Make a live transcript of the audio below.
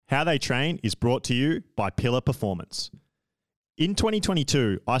How They Train is brought to you by Pillar Performance. In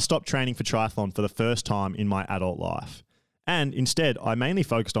 2022, I stopped training for triathlon for the first time in my adult life. And instead, I mainly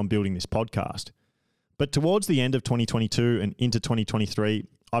focused on building this podcast. But towards the end of 2022 and into 2023,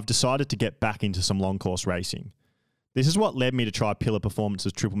 I've decided to get back into some long course racing. This is what led me to try Pillar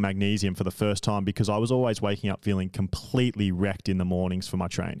Performance's triple magnesium for the first time because I was always waking up feeling completely wrecked in the mornings for my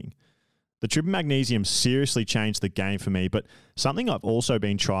training. The triple magnesium seriously changed the game for me, but something I've also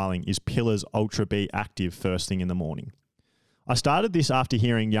been trialing is Pillar's Ultra B Active first thing in the morning. I started this after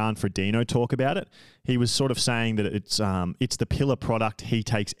hearing Jan Frodeno talk about it. He was sort of saying that it's the Pillar product he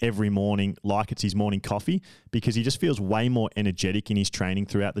takes every morning like it's his morning coffee because he just feels way more energetic in his training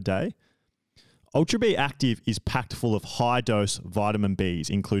throughout the day. Ultra B Active is packed full of high-dose vitamin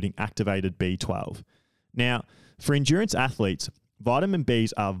Bs, including activated B12. Now, for endurance athletes, vitamin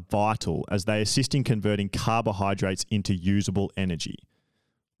Bs are vital as they assist in converting carbohydrates into usable energy.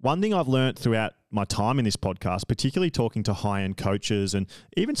 One thing I've learned throughout my time in this podcast, particularly talking to high-end coaches and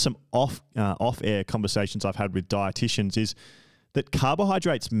even some off-air conversations I've had with dietitians, is that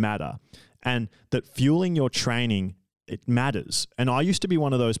carbohydrates matter and that fueling your training, it matters. And I used to be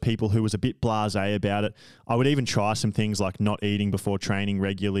one of those people who was a bit blasé about it. I would even try some things like not eating before training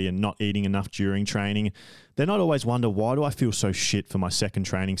regularly and not eating enough during training. Then I'd always wonder, why do I feel so shit for my second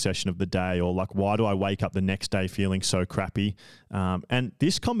training session of the day? Or like, why do I wake up the next day feeling so crappy? And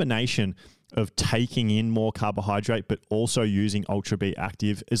this combination of taking in more carbohydrate but also using Ultra B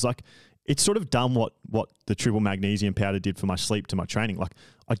Active is like, it's sort of done what the triple magnesium powder did for my sleep to my training. Like,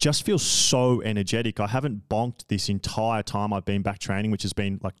 I just feel so energetic. I haven't bonked this entire time I've been back training, which has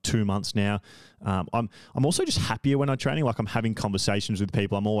been like 2 months now. I'm also just happier when I'm training. Like, I'm having conversations with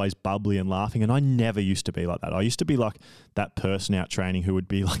people. I'm always bubbly and laughing, and I never used to be like that. I used to be like that person out training who would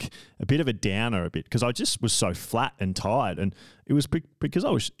be like a bit of a downer a bit because I just was so flat and tired, and it was because I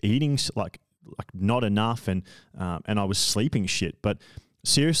was eating like not enough and I was sleeping shit. But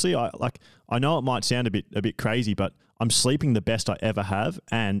seriously, I know it might sound a bit crazy, but I'm sleeping the best I ever have,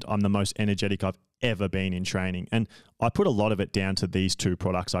 and I'm the most energetic I've ever been in training. And I put a lot of it down to these two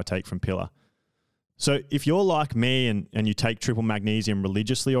products I take from Pillar. So if you're like me and you take triple magnesium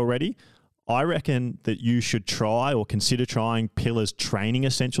religiously already, I reckon that you should try or consider trying Pillar's Training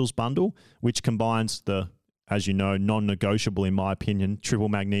Essentials bundle, which combines the, as you know, non-negotiable in my opinion, triple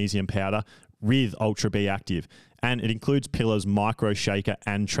magnesium powder with Ultra B Active. And it includes Pillar's Micro Shaker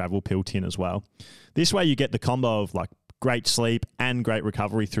and Travel Pill Tin as well. This way you get the combo of like great sleep and great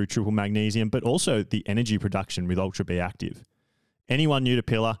recovery through triple magnesium, but also the energy production with Ultra B Active. Anyone new to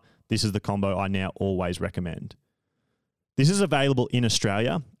Pillar, this is the combo I now always recommend. This is available in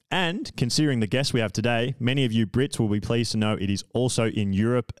Australia, and considering the guests we have today, many of you Brits will be pleased to know it is also in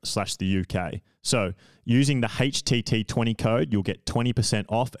Europe/the UK. So using the HTT20 code, you'll get 20%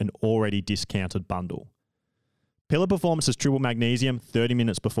 off an already discounted bundle. Pillar Performance's triple magnesium 30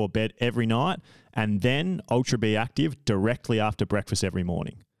 minutes before bed every night, and then Ultra B Active directly after breakfast every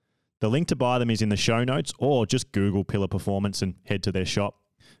morning. The link to buy them is in the show notes, or just Google Pillar Performance and head to their shop.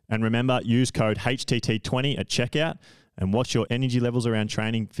 And remember, use code HTT20 at checkout and watch your energy levels around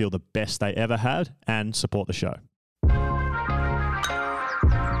training feel the best they ever had and support the show.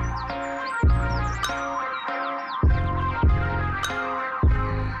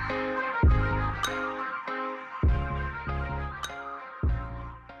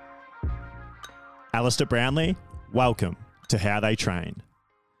 Alistair Brownlee, welcome to How They Train.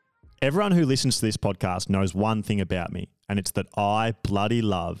 Everyone who listens to this podcast knows one thing about me, and it's that I bloody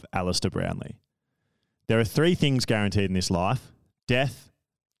love Alistair Brownlee. There are 3 things guaranteed in this life: death,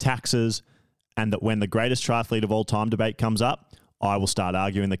 taxes, and that when the greatest triathlete of all time debate comes up, I will start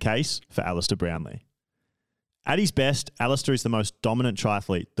arguing the case for Alistair Brownlee. At his best, Alistair is the most dominant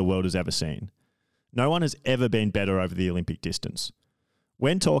triathlete the world has ever seen. No one has ever been better over the Olympic distance.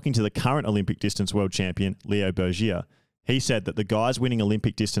 When talking to the current Olympic distance world champion, Leo Bergier, he said that the guys winning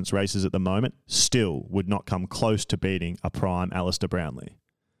Olympic distance races at the moment still would not come close to beating a prime Alistair Brownlee.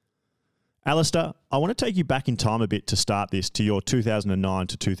 Alistair, I want to take you back in time a bit to start this to your 2009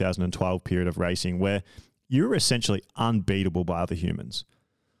 to 2012 period of racing where you were essentially unbeatable by other humans,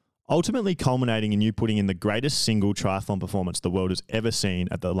 ultimately culminating in you putting in the greatest single triathlon performance the world has ever seen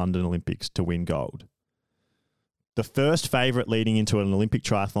at the London Olympics to win gold. The first favourite leading into an Olympic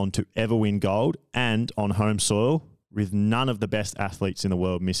triathlon to ever win gold, and on home soil, with none of the best athletes in the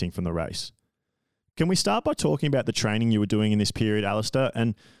world missing from the race. Can we start by talking about the training you were doing in this period, Alistair,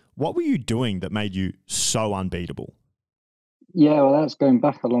 and what were you doing that made you so unbeatable? Yeah, well, that's going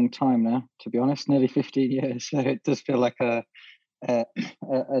back a long time now, to be honest, nearly 15 years. So it does feel like an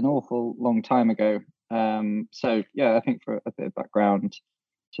awful long time ago. So yeah, I think for a bit of background,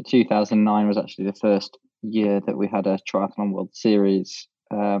 So 2009 was actually the first year that we had a Triathlon World Series,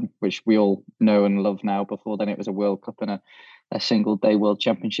 which we all know and love now. Before then, it was a World Cup and a single day World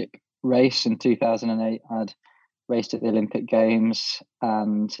Championship race. In 2008, I'd raced at the Olympic Games,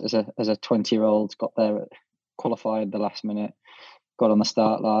 and as a 20-year-old, got there, qualified at the last minute, got on the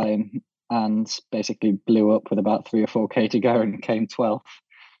start line, and basically blew up with about 3 or 4k to go and came 12th.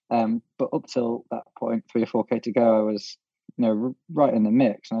 But up till that point, 3 or 4k to go, I was right in the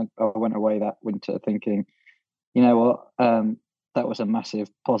mix, and I went away that winter thinking, you know what, that was a massive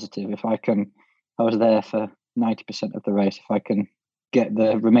positive. I was there for 90% of the race. If I can get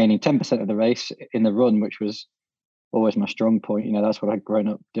the remaining 10% of the race in the run, which was always my strong point, that's what I'd grown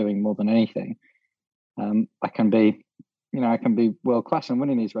up doing more than anything. I can be world class and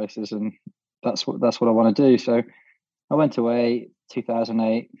winning these races, and that's what I want to do. So I went away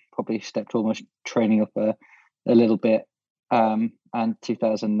 2008, probably stepped almost training up a little bit, and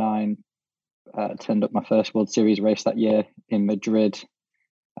 2009 turned up my first World Series race that year in Madrid,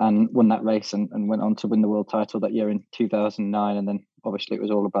 and won that race and went on to win the world title that year in 2009. And then obviously it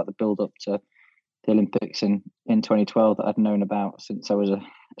was all about the build up to the Olympics in 2012 that I'd known about since I was a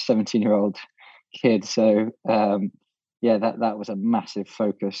 17-year-old kid. So that was a massive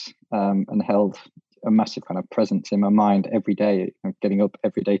focus, and held a massive kind of presence in my mind every day, getting up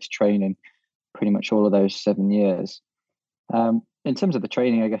every day to train in pretty much all of those 7 years. In terms of the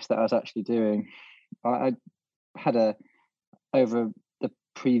training, I guess, that I was actually doing, I had over the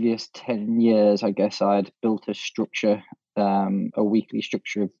previous 10 years, I guess I'd built a structure, a weekly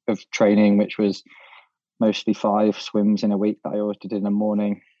structure of training, which was mostly 5 swims in a week that I always did in the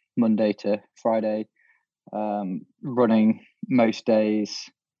morning, Monday to Friday, running most days.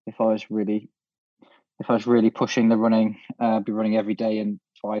 If I was really pushing the running, I'd be running every day and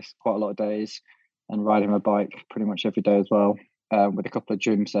twice, quite a lot of days, and riding my bike pretty much every day as well, with a couple of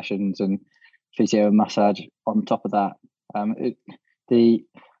gym sessions and physio and massage on top of that. The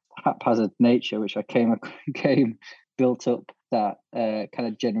haphazard nature which I came built up that kind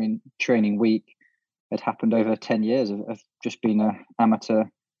of genuine training week had happened over 10 years of just being an amateur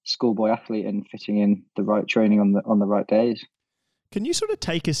schoolboy athlete and fitting in the right training on the right days. Can you sort of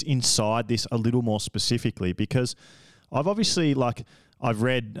take us inside this a little more specifically? Because I've obviously, I've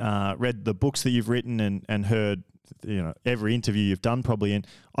read the books that you've written and heard, every interview you've done probably, and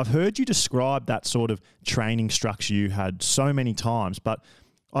I've heard you describe that sort of training structure you had so many times, but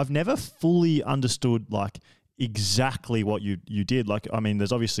I've never fully understood exactly what you did.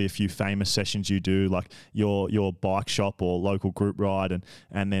 There's obviously a few famous sessions you do, like your bike shop or local group ride,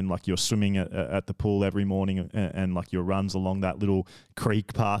 and then your swimming at the pool every morning, and your runs along that little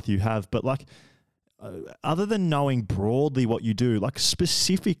creek path you have. But other than knowing broadly what you do,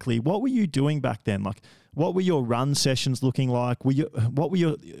 specifically, what were you doing back then? What were your run sessions looking like?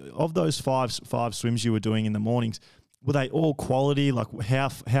 Of those five swims you were doing in the mornings, were they all quality?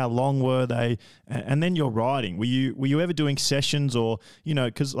 How long were they? And then your riding. Were you ever doing sessions, or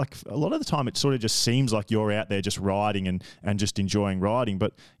because a lot of the time it sort of just seems like you're out there just riding and just enjoying riding.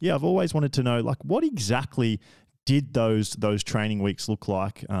 But yeah, I've always wanted to know what exactly did those training weeks look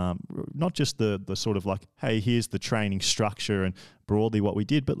like? Not just the sort of hey, here's the training structure and broadly what we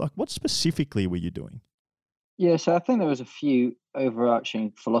did, but what specifically were you doing? Yeah, so I think there was a few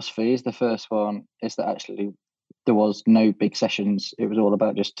overarching philosophies. The first one is that actually there was no big sessions. It was all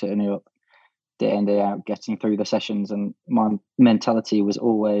about just turning up day in, day out, getting through the sessions. And my mentality was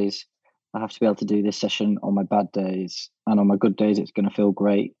always, I have to be able to do this session on my bad days. And on my good days, it's going to feel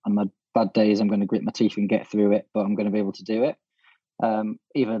great. On my bad days, I'm going to grit my teeth and get through it, but I'm going to be able to do it.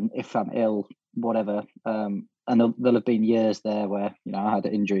 Even if I'm ill, whatever. And there'll have been years there where, I had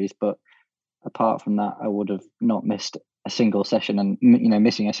injuries, but apart from that, I would have not missed a single session. And,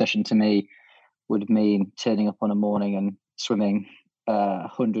 missing a session to me would mean turning up on a morning and swimming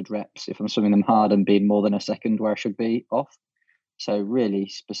 100 reps if I'm swimming them hard and being more than a second where I should be off. So really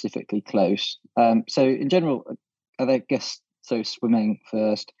specifically close. So in general, I guess, so swimming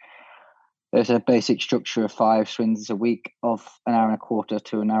first, there's a basic structure of 5 swims a week of an hour and a quarter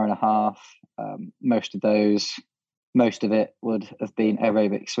to an hour and a half. Most of it would have been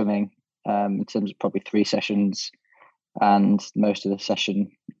aerobic swimming, in terms of probably 3 sessions. And most of the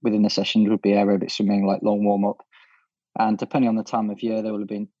session within the session would be aerobic swimming, like long warm up. And depending on the time of year, there would have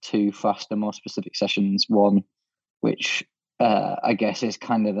been 2 faster, more specific sessions. One, which I guess is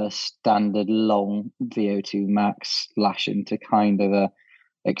kind of a standard long VO2 max lash into kind of a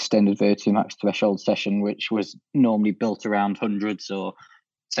extended VO2 max threshold session, which was normally built around hundreds or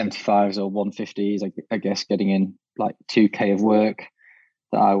 75s or 150s. I guess getting in 2K of work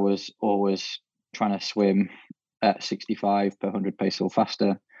that I was always trying to swim at 65 per 100 pace or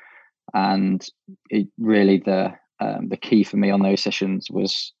faster. And it really, the key for me on those sessions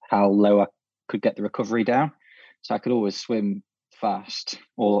was how low I could get the recovery down. So I could always swim fast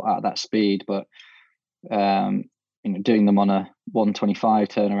or at that speed, but doing them on a 125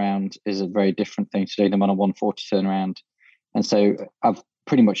 turnaround is a very different thing to doing them on a 140 turnaround. And so I've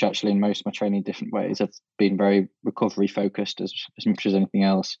pretty much actually in most of my training different ways, I've been very recovery focused as much as anything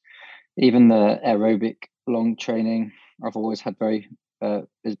else. Even the aerobic long training, I've always had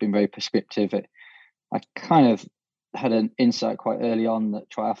has been very prescriptive. I kind of had an insight quite early on that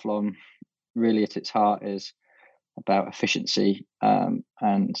triathlon really at its heart is about efficiency.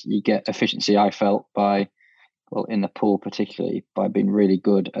 And you get efficiency, I felt, by, well, in the pool particularly, by being really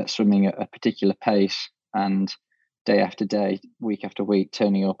good at swimming at a particular pace and day after day, week after week,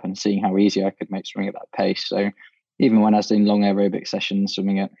 turning up and seeing how easy I could make swimming at that pace. So even when I was doing long aerobic sessions,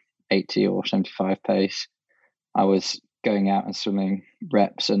 swimming at 80 or 75 pace, I was going out and swimming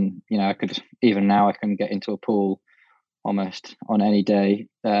reps. And, I could, even now I can get into a pool almost on any day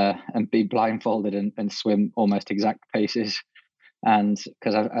and be blindfolded and swim almost exact paces. And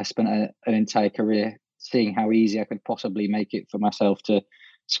because I spent an entire career seeing how easy I could possibly make it for myself to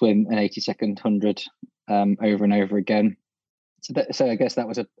swim an 80-second 100 over and over again. So I guess that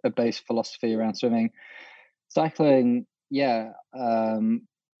was a base philosophy around swimming. Cycling, the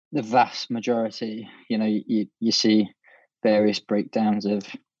vast majority, you see various breakdowns of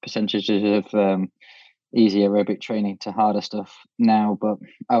percentages of easy aerobic training to harder stuff now, but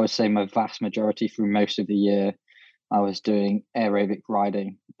I would say my vast majority through most of the year, I was doing aerobic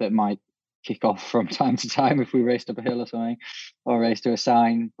riding that might kick off from time to time if we raced up a hill or something, or raced to a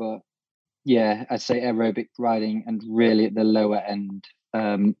sign. But yeah, I'd say aerobic riding, and really at the lower end,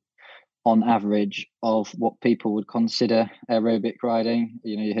 on average, of what people would consider aerobic riding.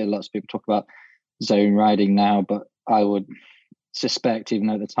 You hear lots of people talk about zone riding now, but I would suspect, even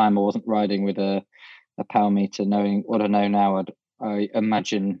though at the time I wasn't riding with a power meter, knowing what I know now, I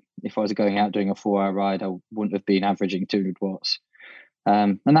imagine if I was going out doing a 4-hour ride, I wouldn't have been averaging 200 watts.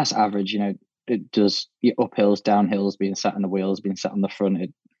 And that's average. It does your uphills, downhills, being sat in the wheels, being sat on the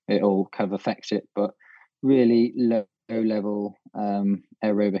front, it all kind of affects it. But really low level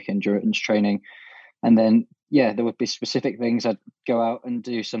aerobic endurance training. And then, there would be specific things. I'd go out and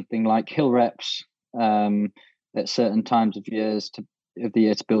do something like hill reps at certain times of the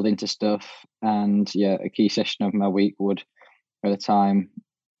year to build into stuff. And a key session of my week at the time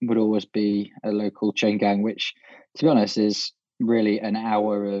would always be a local chain gang, which, to be honest, is really an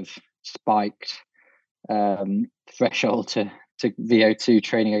hour of spiked threshold to VO2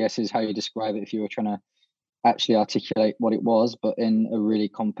 training, I guess is how you describe it if you were trying to actually articulate what it was, but in a really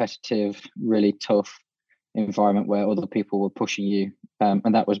competitive, really tough environment where other people were pushing you.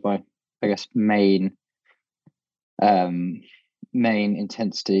 And that was my, I guess, main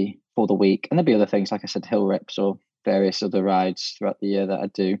intensity for the week. And there'd be other things, like I said, hill reps or various other rides throughout the year that I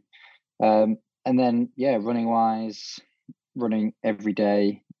do. And then, running wise, running every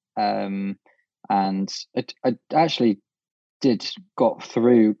day. And I actually got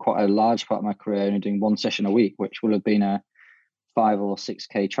through quite a large part of my career only doing one session a week, which will have been a 5 or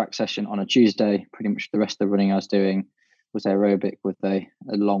 6K track session on a Tuesday. Pretty much the rest of the running I was doing was aerobic with a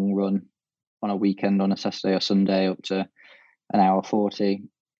long run on a weekend on a Saturday or Sunday up to an hour 40.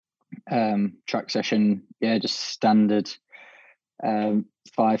 Track session, just standard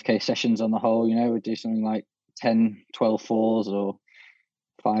 5K sessions on the whole. We'd do something like 10, 12 fours or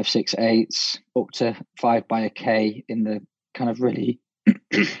 5, 6, 8s up to 5 by a K in the kind of really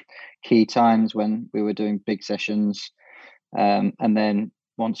key times when we were doing big sessions. And then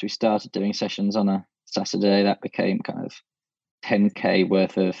once we started doing sessions on a Saturday, that became kind of 10K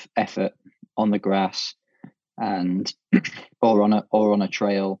worth of effort on the grass and or on a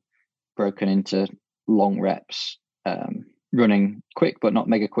trail, broken into long reps, running quick but not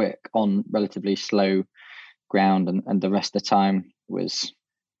mega quick on relatively slow ground, and the rest of the time was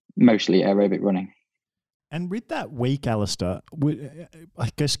mostly aerobic running. And with that week, Alistair, I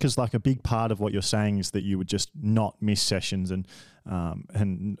guess because like a big part of what you're saying is that you would just not miss sessions, and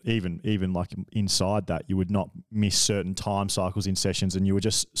even like inside that, you would not miss certain time cycles in sessions, and you were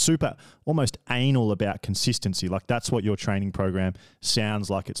just super almost anal about consistency. Like that's what your training program sounds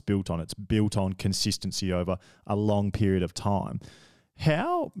like it's built on. It's built on consistency over a long period of time.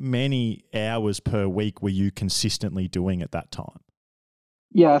 How many hours per week were you consistently doing at that time?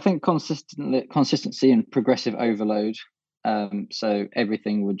 Yeah, I think consistency and progressive overload. So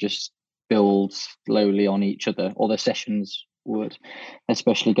everything would just build slowly on each other, or the sessions would,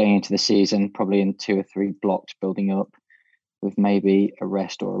 especially going into the season, probably in 2 or 3 blocks building up with maybe a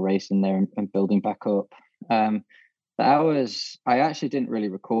rest or a race in there and building back up. The hours, I actually didn't really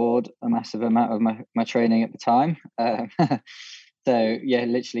record a massive amount of my training at the time. So yeah,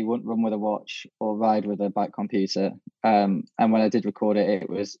 literally wouldn't run with a watch or ride with a bike computer. And when I did record it, it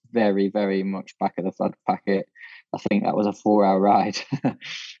was very, very much back of the flood packet. I think that was a 4-hour ride.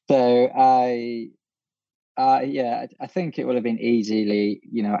 So I think it would have been easily,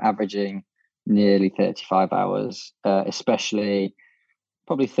 averaging nearly 35 hours, especially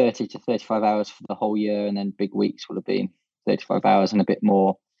probably 30 to 35 hours for the whole year. And then big weeks would have been 35 hours and a bit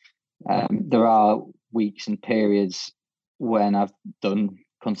more. There are weeks and periods when I've done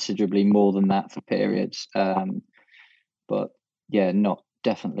considerably more than that for periods. But yeah,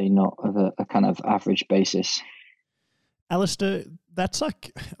 definitely not of a kind of average basis. Alistair, that's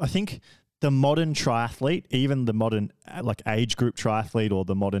like, I think the modern triathlete, even the modern like age group triathlete or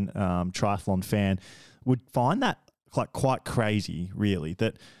the modern triathlon fan would find that like quite crazy, really.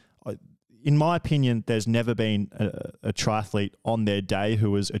 That, in my opinion, there's never been a triathlete on their day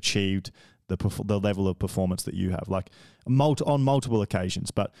who has achieved the level of performance that you have, like on multiple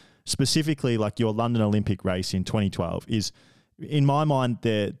occasions. But specifically, like your London Olympic race in 2012 is, in my mind,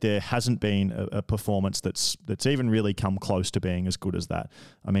 there hasn't been a performance that's even really come close to being as good as that.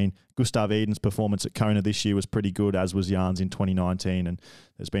 I mean, Gustav Eden's performance at Kona this year was pretty good, as was Jan's in 2019, and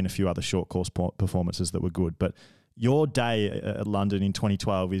there's been a few other short course performances that were good. But your day at London in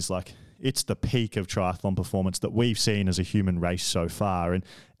 2012 is like, it's the peak of triathlon performance that we've seen as a human race so far.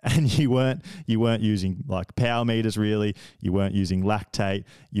 And you weren't using like power meters, really. You weren't using lactate.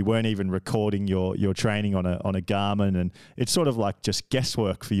 You weren't even recording your training on a Garmin, and it's sort of like just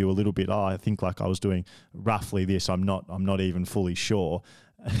guesswork for you a little bit. Oh, I think like I was doing roughly this. I'm not even fully sure.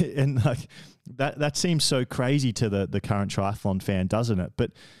 And like that seems so crazy to the current triathlon fan, doesn't it?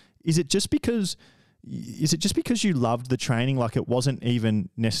 But is it just because you loved the training? Like it wasn't even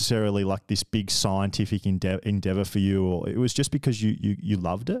necessarily like this big scientific endeavor for you, or it was just because you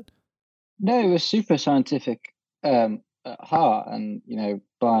loved it? No, it was super scientific at heart, and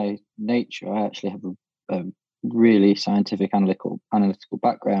by nature, I actually have a really scientific analytical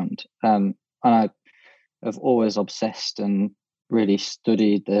background, and I have always obsessed and really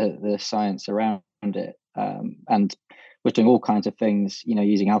studied the science around it, and was doing all kinds of things,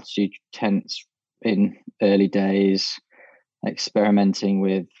 using altitude tents in early days, experimenting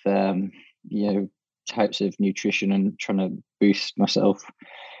with types of nutrition and trying to boost myself,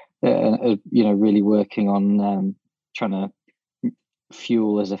 really working on trying to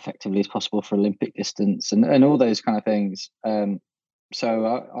fuel as effectively as possible for Olympic distance and all those kind of things. So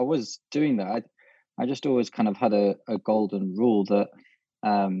I was doing that. I just always kind of had a golden rule that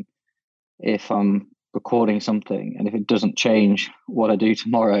if I'm recording something and if it doesn't change what I do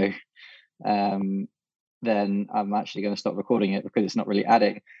tomorrow, then I'm actually going to stop recording it because it's not really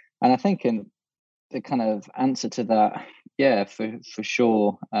adding. And I think in the kind of answer to that, yeah, for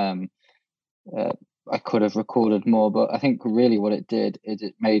sure, I could have recorded more, but I think really what it did is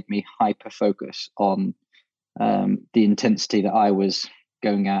it made me hyper focus on the intensity that I was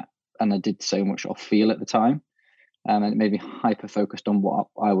going at, and I did so much off feel at the time, and it made me hyper focused on what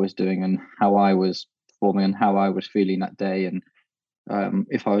I was doing and how I was performing and how I was feeling that day. And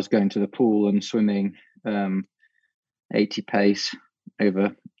if I was going to the pool and swimming 80 pace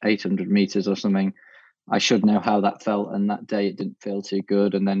over 800 meters or something, I should know how that felt. And that day it didn't feel too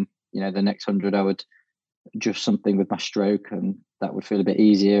good. And then, the next 100 I would adjust something with my stroke and that would feel a bit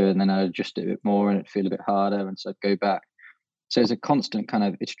easier. And then I'd adjust it a bit more and it'd feel a bit harder. And so I'd go back. So it's a constant kind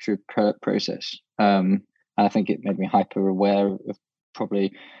of iterative process. And I think it made me hyper aware of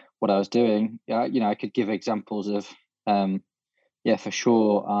probably what I was doing. I could give examples of, for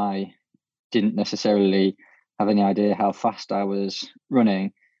sure, I didn't necessarily have any idea how fast I was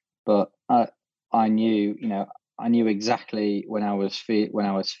running, but I knew exactly when I was fit,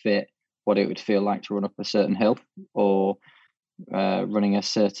 what it would feel like to run up a certain hill or running a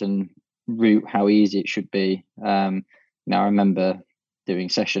certain route, how easy it should be. I remember doing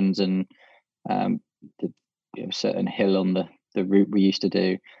sessions and the certain hill on the route we used to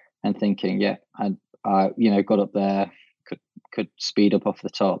do, and thinking, I got up there, could speed up off the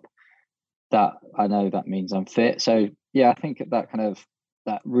top. That I know that means I'm fit. So I think that kind of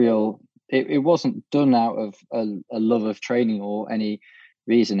that real. It wasn't done out of a love of training or any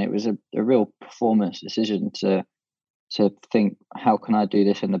reason. It was a real performance decision to think, how can I do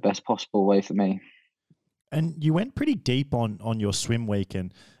this in the best possible way for me? And you went pretty deep on your swim week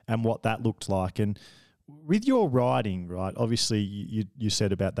and what that looked like. And with your riding, right, obviously you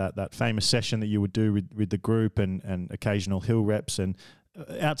said about that famous session that you would do with the group and occasional hill reps. And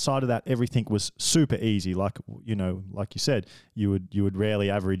outside of that, everything was super easy. Like, like you said, you would rarely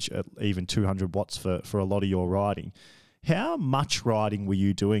average even 200 watts for a lot of your riding. How much riding were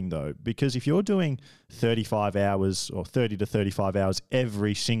you doing though? Because if you're doing 35 hours or 30 to 35 hours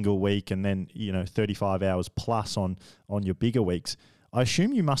every single week, and then 35 hours plus on your bigger weeks, I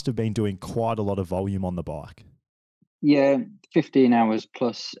assume you must have been doing quite a lot of volume on the bike. Yeah, 15 hours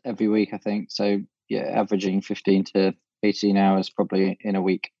plus every week, I think. So yeah, averaging 15 to 18 hours probably in a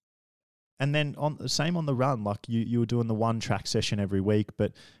week. And then on the run, like you were doing the one track session every week,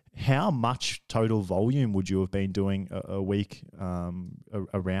 but how much total volume would you have been doing a week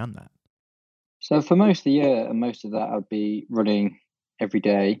around that? So for most of the year, and most of that, I'd be running every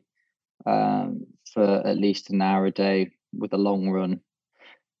day for at least an hour a day with a long run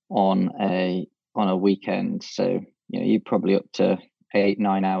on a weekend. So you're probably up to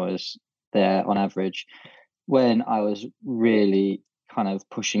 8-9 hours there on average. When I was really kind of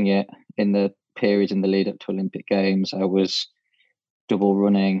pushing it in the period in the lead up to Olympic Games, I was double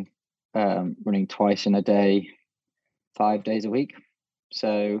running twice in a day, 5 days a week.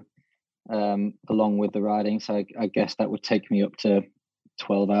 So along with the riding, so I guess that would take me up to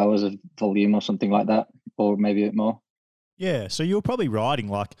 12 hours of volume or something like that, or maybe a bit more. Yeah, so you were probably riding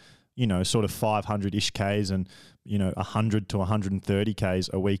like sort of 500-ish Ks and 100 to 130 Ks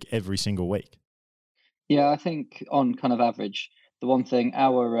a week every single week. Yeah, I think on kind of average, the one thing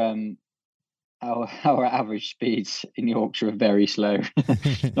our average speeds in Yorkshire are very slow.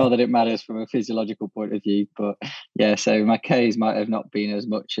 Not that it matters from a physiological point of view, but yeah, so my Ks might have not been as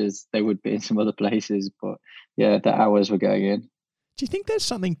much as they would be in some other places, but yeah, the hours were going in. Do you think there's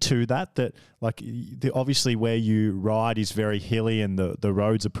something to that like obviously where you ride is very hilly and the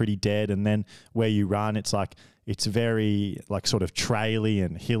roads are pretty dead, and then where you run it's very like sort of traily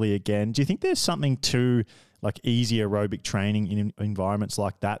and hilly again. Do you think there's something to like easy aerobic training in environments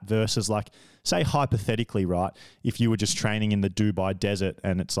like that versus like, say hypothetically, right, if you were just training in the Dubai desert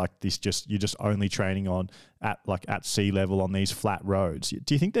and it's like you're just only training at sea level on these flat roads.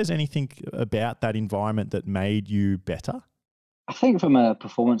 Do you think there's anything about that environment that made you better? I think from a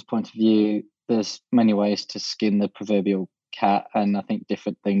performance point of view, there's many ways to skin the proverbial cat, and I think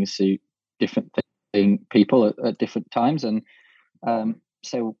different things suit different people at different times, and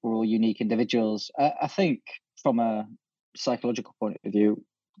so we're all unique individuals. I think from a psychological point of view,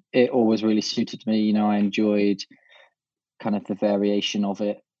 it always really suited me. I enjoyed kind of the variation of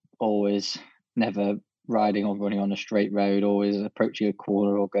it, always never riding or running on a straight road, always approaching a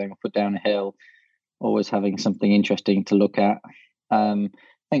corner or going up or down a hill, always having something interesting to look at. I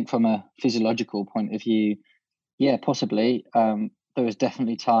think from a physiological point of view, yeah, possibly. There was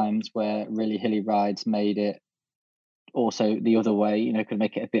definitely times where really hilly rides made it also the other way, could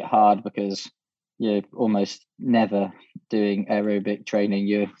make it a bit hard because you're almost never doing aerobic training.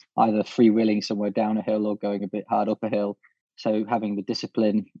 You're either freewheeling somewhere down a hill or going a bit hard up a hill. So having the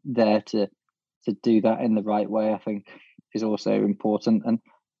discipline there to do that in the right way, I think, is also important.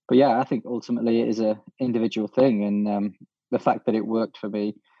 But yeah, I think ultimately it is a individual thing, and the fact that it worked for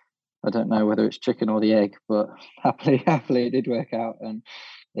me, I don't know whether it's chicken or the egg, but happily it did work out and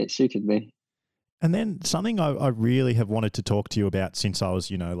it suited me. And then something I really have wanted to talk to you about since I was,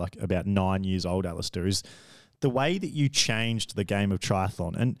 like about 9 years old, Alistair, is the way that you changed the game of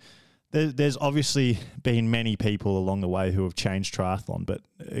triathlon. And there's obviously been many people along the way who have changed triathlon, but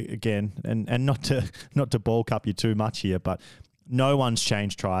again, and not to bulk up you too much here, but no one's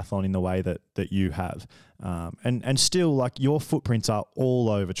changed triathlon in the way that you have. And still, like, your footprints are all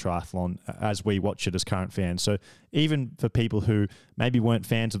over triathlon as we watch it as current fans. So even for people who maybe weren't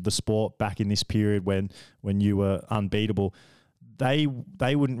fans of the sport back in this period when you were unbeatable, they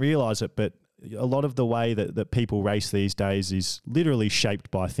wouldn't realise it, but a lot of the way that people race these days is literally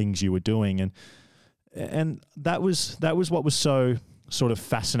shaped by things you were doing. And that was what was so sort of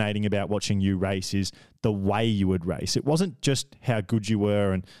fascinating about watching you race, is the way you would race. It wasn't just how good you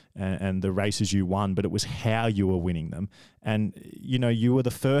were and the races you won, but it was how you were winning them. And, you were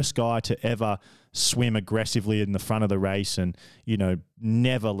the first guy to ever swim aggressively in the front of the race and,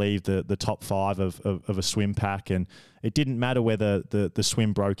 never leave the top five of a swim pack. And it didn't matter whether the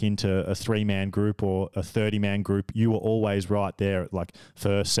swim broke into a 3-man group or a 30-man group. You were always right there at like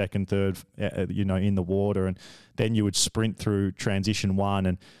first, second, third, in the water. And then you would sprint through transition 1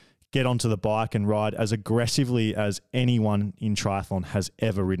 and get onto the bike and ride as aggressively as anyone in triathlon has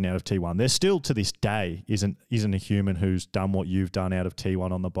ever ridden out of T1. There still to this day isn't a human who's done what you've done out of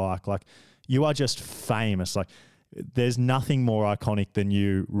T1 on the bike. Like, you are just famous. Like, there's nothing more iconic than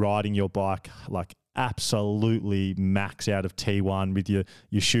you riding your bike like absolutely max out of T1 with your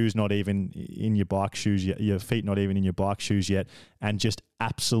shoes not even in your bike shoes, your feet not even in your bike shoes yet, and just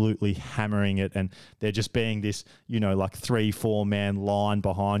absolutely hammering it. And there just being this, like 3-4 man line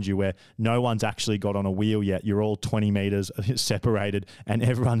behind you where no one's actually got on a wheel yet. You're all 20 meters separated and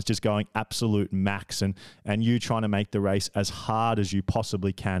everyone's just going absolute max, and you trying to make the race as hard as you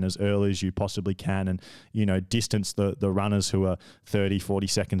possibly can, as early as you possibly can, and, distance the runners who are 30, 40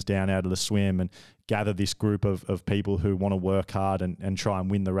 seconds down out of the swim, and gather this group of people who want to work hard and try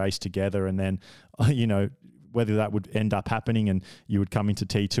and win the race together. And then, whether that would end up happening and you would come into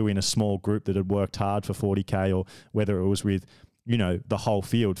T2 in a small group that had worked hard for 40K, or whether it was with, the whole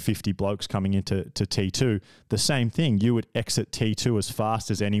field, 50 blokes coming into T2, the same thing. You would exit T2 as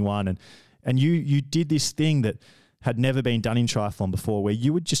fast as anyone. And you did this thing that had never been done in triathlon before, where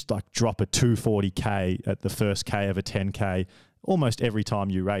you would just like drop a 240K at the first K of a 10K almost every time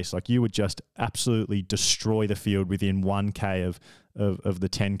you race. Like you would just absolutely destroy the field within 1K of the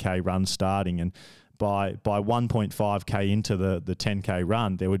 10K run starting. And by 1.5K into the 10K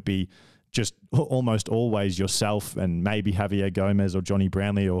run, there would be just almost always yourself and maybe Javier Gomez or Johnny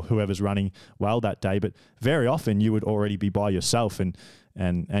Brownlee or whoever's running well that day. But very often you would already be by yourself and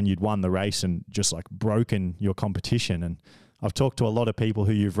you'd won the race and just like broken your competition. And I've talked to a lot of people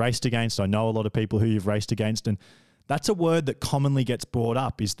who you've raced against. I know a lot of people who you've raced against, and that's a word that commonly gets brought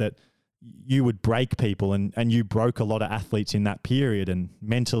up, is that you would break people, and you broke a lot of athletes in that period, and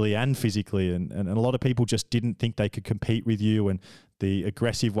mentally and physically. And a lot of people just didn't think they could compete with you, and the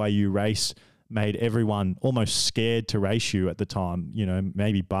aggressive way you race made everyone almost scared to race you at the time,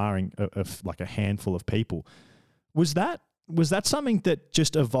 maybe barring like a handful of people. Was that something that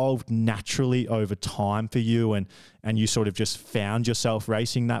just evolved naturally over time for you, and you sort of just found yourself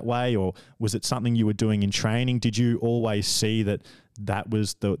racing that way? Or was it something you were doing in training? Did you always see that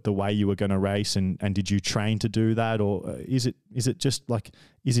was the way you were going to race, and did you train to do that? Or is it just like,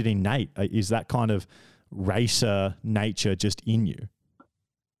 is it innate? Is that kind of racer nature just in you?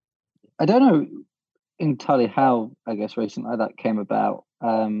 I don't know entirely how, I guess, racing like that came about.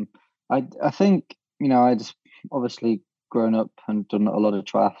 I think, I just obviously grown up and done a lot of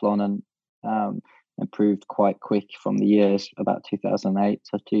triathlon, and improved quite quick from the years about 2008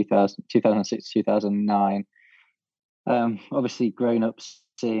 to 2006, 2009. Obviously grown up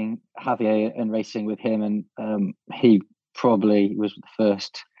seeing Javier and racing with him, and he probably was the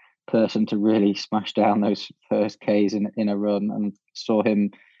first person to really smash down those first Ks in a run, and saw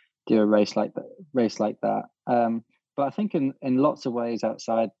him do a race like that. But I think in lots of ways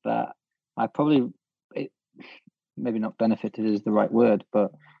outside that, I probably, maybe not benefited is the right word,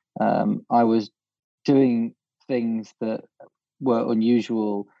 but I was doing things that were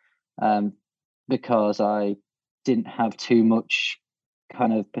unusual because I didn't have too much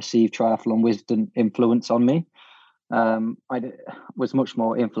kind of perceived triathlon wisdom influence on me. I was much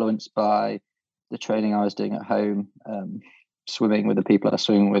more influenced by the training I was doing at home, swimming with the people I was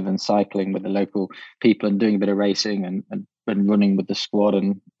swimming with, and cycling with the local people, and doing a bit of racing, and running with the squad,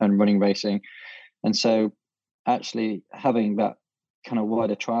 and running racing. And so actually having that kind of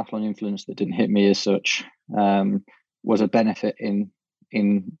wider triathlon influence that didn't hit me as such was a benefit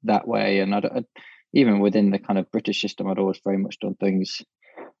in that way. And I even within the kind of British system, I'd always very much done things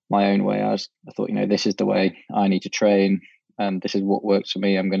my own way. I thought, this is the way I need to train, and this is what works for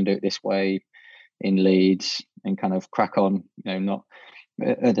me. I'm going to do it this way in Leeds, and kind of crack on. Not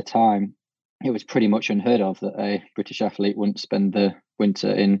at the time, it was pretty much unheard of that a British athlete wouldn't spend the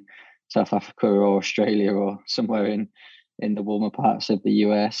winter in South Africa or Australia or somewhere in the warmer parts of the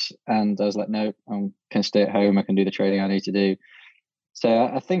US. And I was like, no, I can stay at home. I can do the training I need to do. So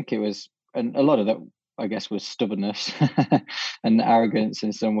I think it was, and a lot of that, I guess, was stubbornness and arrogance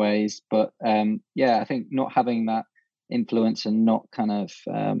in some ways. But I think not having that influence, and not kind of,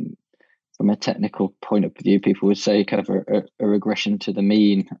 from a technical point of view, people would say kind of a regression to the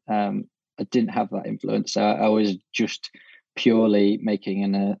mean. I didn't have that influence. So I was just purely making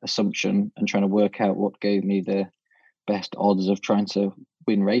an assumption and trying to work out what gave me the best odds of trying to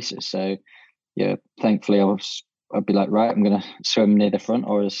win races. So thankfully I'd be like, right, I'm going to swim near the front,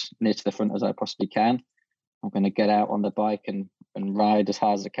 or as near to the front as I possibly can. I'm going to get out on the bike and ride as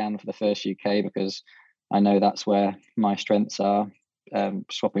hard as I can for the first UK, because I know that's where my strengths are.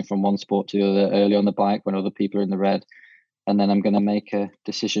 Swapping from one sport to the other early on the bike when other people are in the red, and then I'm going to make a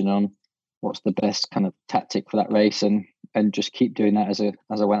decision on what's the best kind of tactic for that race, and just keep doing that as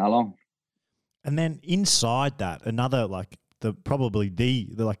I went along. And then inside that, another like the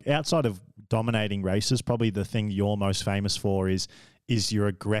like outside of dominating races, probably the thing you're most famous for is your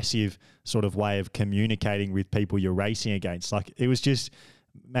aggressive sort of way of communicating with people you're racing against. Like it was just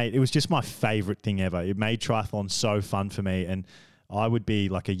mate, it was just my favorite thing ever. It made triathlon so fun for me. And I would be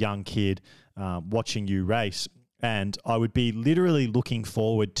like a young kid watching you race. And I would be literally looking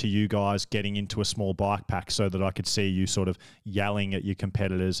forward to you guys getting into a small bike pack so that I could see you sort of yelling at your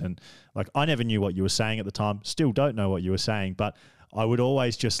competitors. And like, I never knew what you were saying at the time, still don't know what you were saying, but I would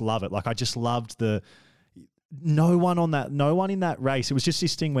always just love it. Like, I just loved no one in that race. It was just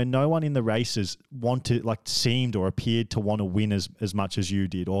this thing where no one in the races seemed or appeared to want to win as much as you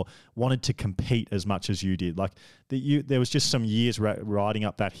did, or wanted to compete as much as you did. Like there was just some years riding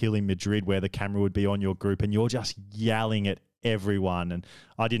up that hill in Madrid where the camera would be on your group and you're just yelling at everyone. And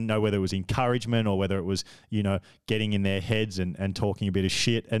I didn't know whether it was encouragement or whether it was, getting in their heads and talking a bit of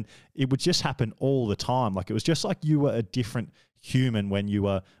shit. And it would just happen all the time. Like, it was just like you were a different human when you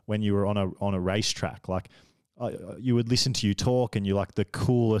were on a racetrack. Like, you would listen to you talk and you're like the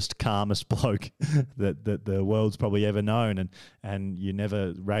coolest, calmest bloke that the world's probably ever known. And you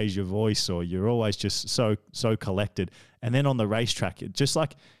never raise your voice, or you're always just so collected. And then on the racetrack, it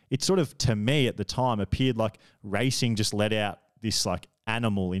sort of, to me at the time, appeared like racing just let out this like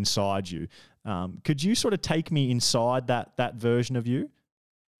animal inside you. Could you sort of take me inside that version of you?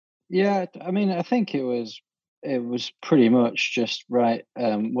 Yeah, I mean, I think it was pretty much just right.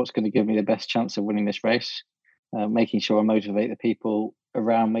 What's going to give me the best chance of winning this race? Making sure I motivate the people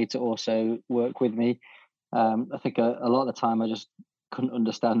around me to also work with me. I think a lot of the time I just couldn't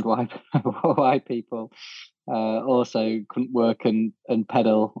understand why why people also couldn't work and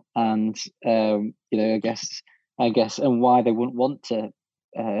pedal, and I guess, and why they wouldn't want to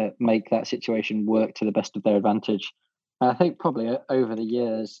make that situation work to the best of their advantage. And I think probably over the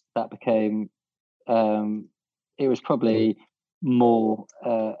years that became it was probably more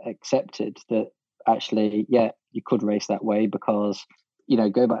accepted that actually, yeah, you could race that way, because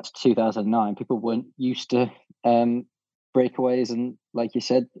go back to 2009, people weren't used to breakaways and, like you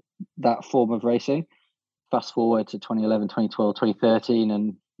said, that form of racing. Fast forward to 2011, 2012, 2013,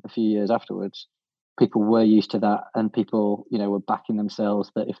 and a few years afterwards, people were used to that, and people were backing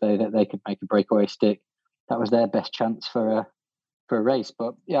themselves that if they could make a breakaway stick, that was their best chance for a race.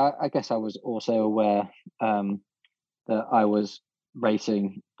 But yeah, I guess I was also aware that I was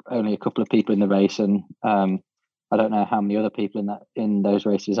racing only a couple of people in the race, and I don't know how many other people in those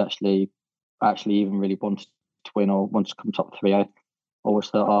races actually even really wanted to win or wanted to come top three. I always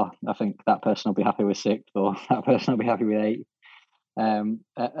thought, I think that person will be happy with sixth, or that person will be happy with eighth.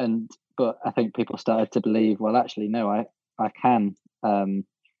 But I think people started to believe, well, actually, no, I can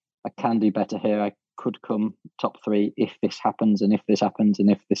do better here. I could come top three if this happens, and if this happens,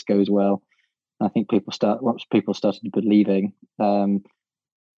 and if this goes well. And I think once people started believing,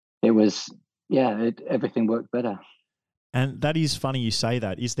 everything worked better. And that is funny you say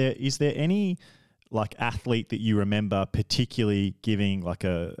that. Is there any like athlete that you remember particularly giving like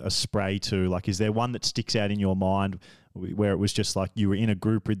a spray to? Like, is there one that sticks out in your mind where it was just like you were in a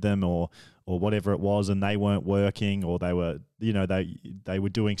group with them or whatever it was, and they weren't working, or they were they were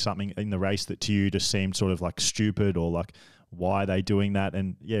doing something in the race that to you just seemed sort of like stupid, or like, why are they doing that?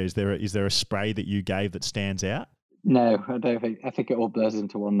 And yeah, is there a spray that you gave that stands out? No, I don't think. I think it all blurs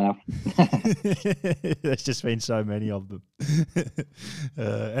into one now. There's just been so many of them.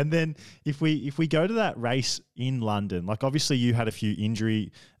 And then if we go to that race in London, like obviously you had a few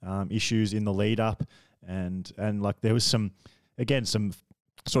injury issues in the lead up, and like there was some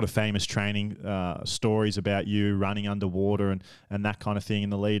sort of famous training stories about you running underwater and that kind of thing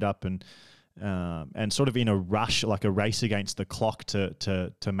in the lead up, and sort of in a rush, like a race against the clock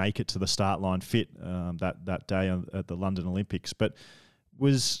to make it to the start line fit that day at the London Olympics. But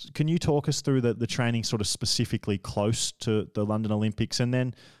can you talk us through the training sort of specifically close to the London Olympics, and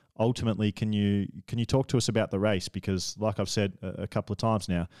then ultimately can you talk to us about the race? Because like I've said a couple of times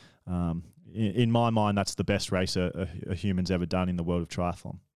now, in my mind, that's the best race a human's ever done in the world of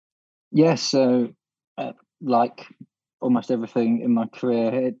triathlon. Yes, so like almost everything in my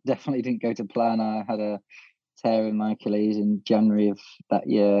career, it definitely didn't go to plan. I had a tear in my Achilles in January of that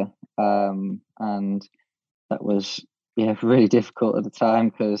year, and that was really difficult at the time,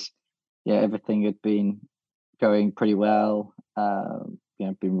 because everything had been going pretty well.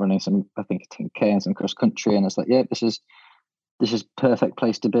 Been running some, I think, 10K and some cross country, and I was like, this is perfect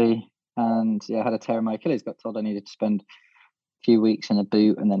place to be. And I had a tear in my Achilles. Got told I needed to spend a few weeks in a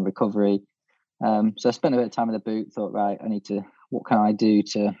boot and then recovery. So I spent a bit of time in the boot, thought, right, what can I do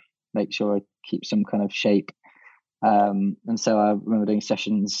to make sure I keep some kind of shape? And so I remember doing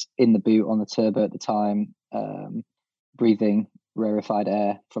sessions in the boot on the turbo at the time, breathing rarefied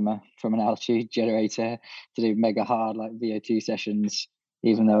air from an altitude generator to do mega hard like VO2 sessions,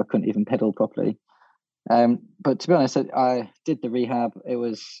 even though I couldn't even pedal properly. But to be honest, I did the rehab. It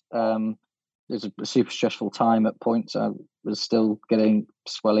was a super stressful time at points. I was still getting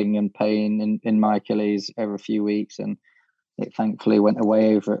swelling and pain in my Achilles every few weeks, and it thankfully went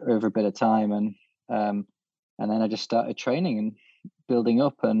away over a bit of time. And then I just started training and building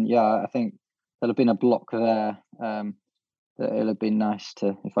up. And yeah, I think there'll have been a block there. That it'll have been nice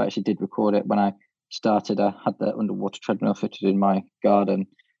to, if I actually did record it when I started. I had the underwater treadmill fitted in my garden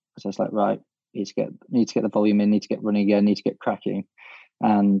because I was like, right, need to get the volume in, need to get running again, need to get cracking.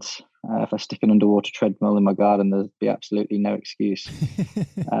 And if I stick an underwater treadmill in my garden, there'd be absolutely no excuse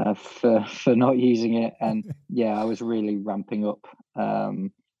for not using it. And yeah, I was really ramping up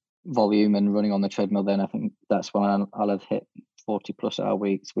volume and running on the treadmill. Then I think that's when I'll have hit 40 plus hour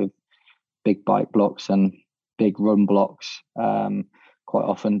weeks with big bike blocks and big run blocks. Quite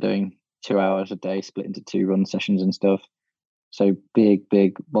often doing 2 hours a day, split into 2 run sessions and stuff. So big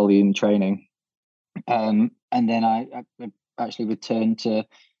volume training. And then I actually returned to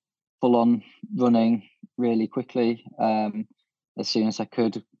full on running really quickly as soon as I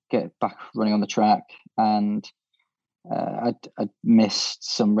could get back running on the track. And I'd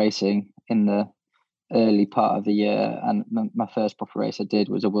missed some racing in the early part of the year, and my first proper race I did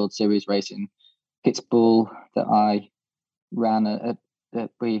was a World Series race in Kitzbühel that I ran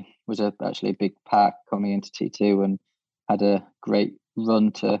was actually a big pack coming into T2, and had a great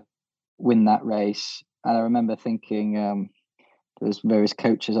run to win that race. And I remember thinking there's various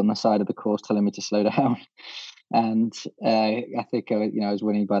coaches on the side of the course telling me to slow down. And I think I was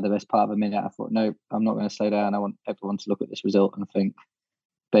winning by the best part of a minute. I thought, no, I'm not going to slow down. I want everyone to look at this result and think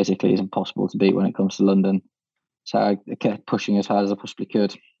basically it's impossible to beat when it comes to London. So I kept pushing as hard as I possibly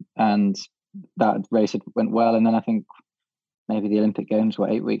could. And that race went well. And then I think maybe the Olympic Games were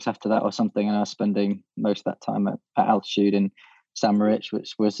 8 weeks after that or something. And I was spending most of that time at altitude in St. Moritz,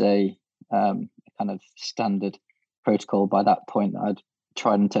 which was a kind of standard protocol by that point that I'd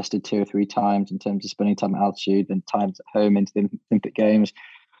tried and tested 2 or 3 times in terms of spending time at altitude and times at home into the Olympic Games.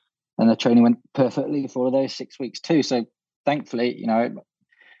 And the training went perfectly for all of those 6 weeks too. So thankfully,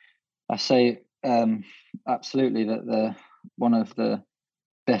 I say absolutely that one of the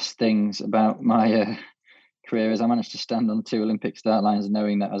best things about my career is I managed to stand on 2 Olympic start lines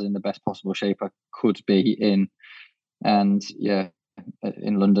knowing that I was in the best possible shape I could be in. And yeah,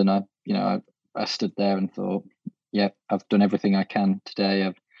 in London, I stood there and thought, yeah, I've done everything I can today.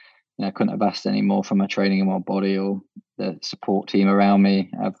 I couldn't have asked any more from my training and my body or the support team around me.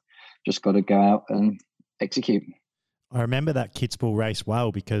 I've just got to go out and execute. I remember that Kitzbühel race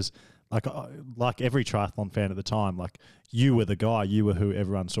well because like every triathlon fan at the time, like you were the guy, you were who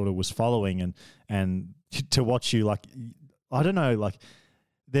everyone sort of was following, and to watch you, like, I don't know, like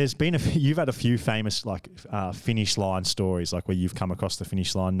there's been you've had a few famous finish line stories, like where you've come across the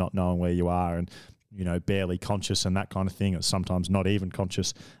finish line not knowing where you are and barely conscious and that kind of thing, or sometimes not even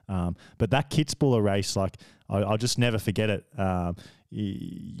conscious. But that Kitzbühel race, like I'll just never forget it.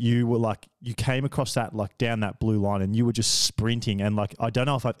 You were like, you came across that, like down that blue line, and you were just sprinting, and like I don't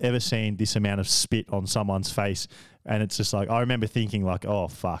know if I've ever seen this amount of spit on someone's face. And it's just like, I remember thinking like, oh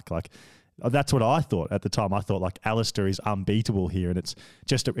fuck, like that's what I thought at the time. I thought like Alistair is unbeatable here, and it's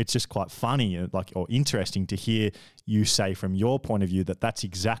just quite funny and or interesting to hear you say from your point of view that that's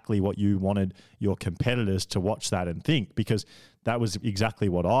exactly what you wanted your competitors to watch that and think, because that was exactly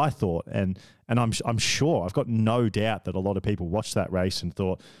what I thought. And I'm sure, I've got no doubt that a lot of people watched that race and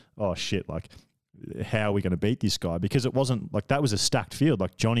thought, oh shit, like how are we going to beat this guy? Because it wasn't like, that was a stacked field.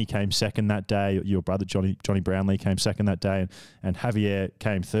 Like Johnny came second that day, your brother Johnny Brownlee came second that day, and Javier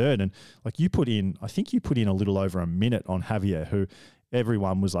came third. And like I think you put in a little over a minute on Javier, who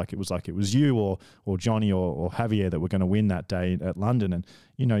everyone was like, it was you or Johnny or Javier that were going to win that day at London. And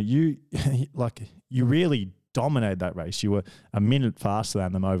you you really dominated that race. You were a minute faster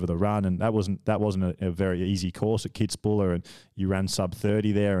than them over the run, and that wasn't a very easy course at Kitzbühel, and you ran sub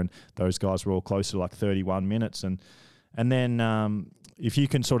 30 there, and those guys were all close to like 31 minutes. And then if you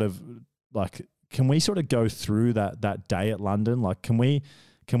can sort of like, can we sort of go through that day at London? Like, can we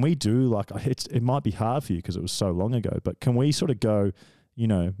do like, it might be hard for you because it was so long ago, but can we sort of go,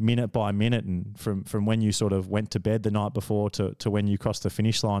 minute by minute, and from when you sort of went to bed the night before to when you crossed the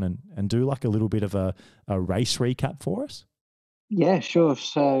finish line, and do like a little bit of a race recap for us? Yeah, sure.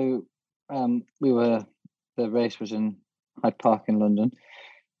 So the race was in Hyde Park in London,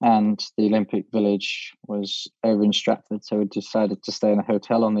 and the Olympic Village was over in Stratford. So we decided to stay in a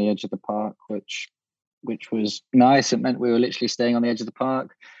hotel on the edge of the park, which was nice. It meant we were literally staying on the edge of the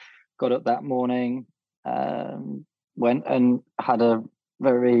park. Got up that morning, went and had a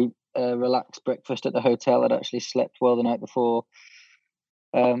very relaxed breakfast at the hotel. I'd actually slept well the night before.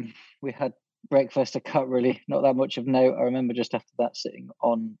 We had breakfast. I can't really, not that much of note. I remember just after that sitting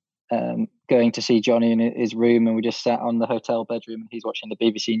on, going to see Johnny in his room, and we just sat on the hotel bedroom and he's watching the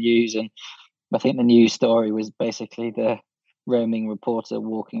BBC News. And I think the news story was basically the roaming reporter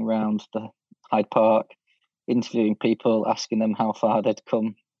walking around the Hyde Park, interviewing people, asking them how far they'd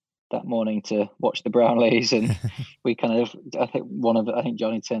come that morning to watch the Brownlees. And we kind of, I think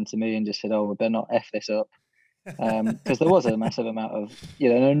Johnny turned to me and just said, "Oh, we better not F this up." Because there was a massive amount of,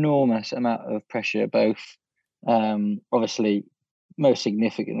 an enormous amount of pressure, both obviously most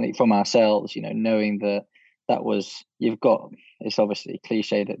significantly from ourselves, knowing that was, it's obviously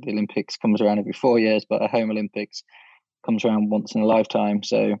cliche that the Olympics comes around every 4 years, but a home Olympics comes around once in a lifetime.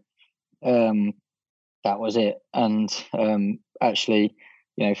 So that was it. And actually,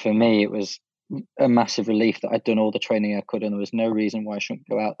 for me, it was a massive relief that I'd done all the training I could, and there was no reason why I shouldn't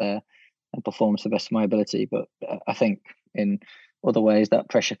go out there and perform to the best of my ability. But I think in other ways that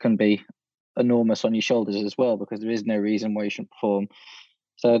pressure can be enormous on your shoulders as well, because there is no reason why you shouldn't perform.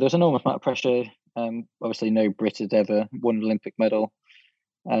 So there's an enormous amount of pressure. Obviously, no Brit had ever won an Olympic medal,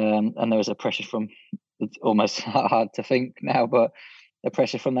 and there was a pressure from, it's almost hard to think now, but a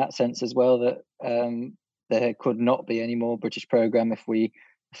pressure from that sense as well, that there could not be any more British programme if we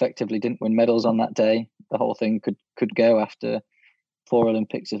effectively didn't win medals on that day. The whole thing could go after 4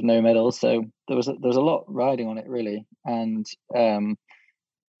 Olympics of no medals. So there was a lot riding on it, really. And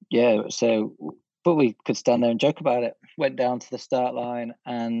but we could stand there and joke about it. Went down to the start line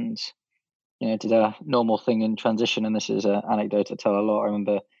and did a normal thing in transition. And this is an anecdote I tell a lot. I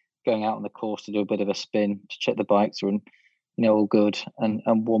remember going out on the course to do a bit of a spin to check the bikes were all good and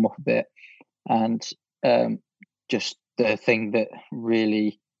warm up a bit. And just the thing that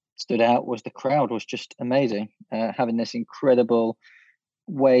really stood out was the crowd was just amazing, having this incredible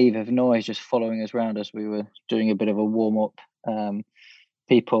wave of noise just following us around as we were doing a bit of a warm up.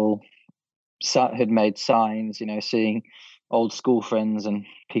 People had made signs, seeing old school friends and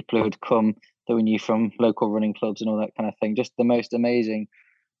people who had come that we knew from local running clubs and all that kind of thing. Just the most amazing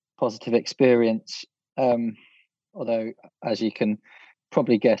positive experience. Although, as you can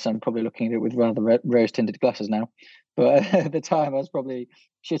probably guess, I'm probably looking at it with rather rose-tinted glasses now. But at the time, I was probably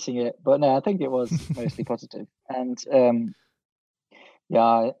shitting it. But no, I think it was mostly positive. And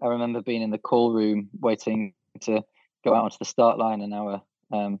I remember being in the call room waiting to go out onto the start line, and our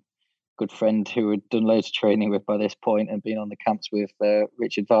good friend who had done loads of training with by this point and been on the camps with,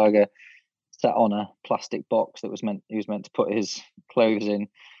 Richard Varga, sat on a plastic box that he was meant to put his clothes in,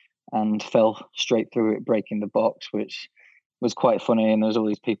 and fell straight through it, breaking the box, which was quite funny. And there was all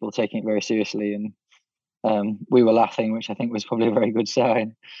these people taking it very seriously, and we were laughing, which I think was probably a very good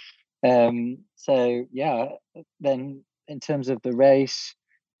sign. Then in terms of the race,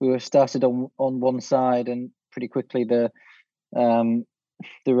 we were started on one side, and pretty quickly the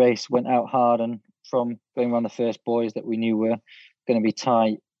race went out hard. And from going around the first boys that we knew were going to be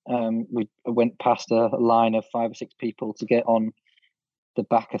tight, we went past a line of 5 or 6 people to get on the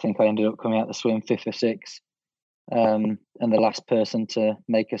back. I think I ended up coming out the swim 5th or 6th, and the last person to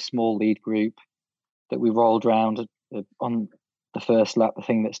make a small lead group that we rolled round on the first lap. The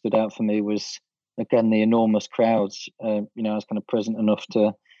thing that stood out for me was, again, the enormous crowds. I was kind of present enough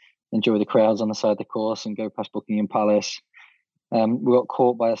to enjoy the crowds on the side of the course and go past Buckingham Palace. We got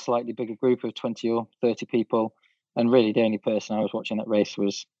caught by a slightly bigger group of 20 or 30 people, and really the only person I was watching that race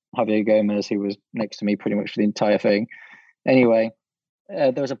was Javier Gomez, who was next to me pretty much for the entire thing. Anyway,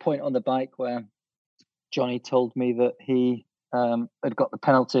 there was a point on the bike where Johnny told me that he had got the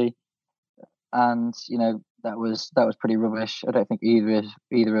penalty, and that was pretty rubbish. I don't think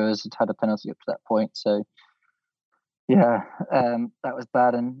either of us had a penalty up to that point. So that was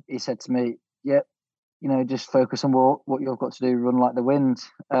bad. And he said to me, "Yep, just focus on what you've got to do, run like the wind."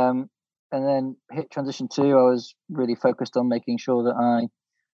 And then hit transition 2, I was really focused on making sure that I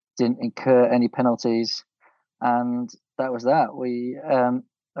didn't incur any penalties, and that was that.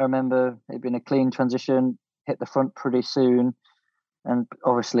 I remember it being a clean transition, hit the front pretty soon, and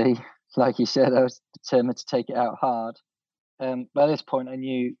obviously, like you said, I was determined to take it out hard. By this point, I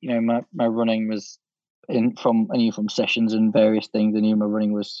knew, my running was I knew from sessions and various things, I knew my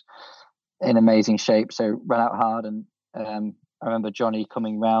running was in amazing shape. So ran out hard, and I remember Johnny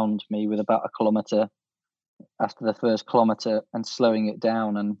coming round me with about a kilometre after the first kilometre and slowing it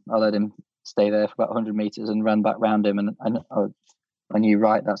down, and I let him stay there for about 100 metres and ran back round him, and I knew,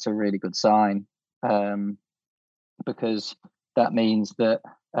 right, that's a really good sign, because that means that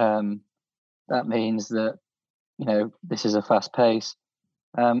this is a fast pace.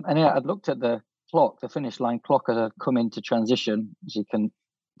 I'd looked at the clock, the finish line clock, as I'd come into transition. As you can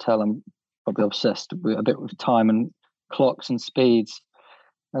tell, I'm probably obsessed a bit with time and clocks and speeds.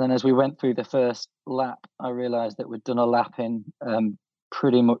 And then as we went through the first lap, I realised that we'd done a lap in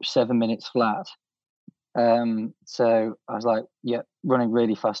pretty much 7 minutes flat. So I was like, yep, running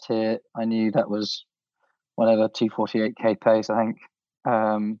really fast here. I knew that was whatever, 2:48k pace, I think.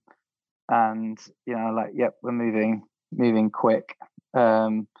 And, like, yep, we're moving quick.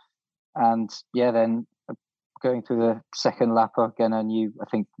 And yeah, then going through the second lap again, I knew, I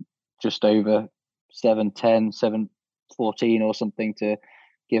think, just over 7:10, 7:14 or something to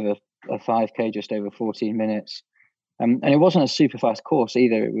give a 5k just over 14 minutes. And it wasn't a super fast course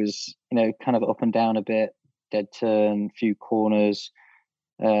either. It was, kind of up and down a bit, dead turn, few corners,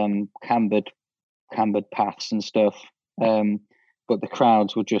 cambered paths and stuff. But the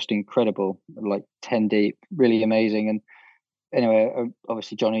crowds were just incredible, like 10 deep, really amazing. And anyway,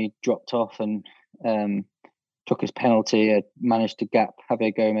 obviously Johnny dropped off and took his penalty. I managed to gap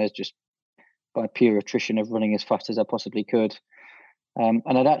Javier Gomez just by pure attrition of running as fast as I possibly could. And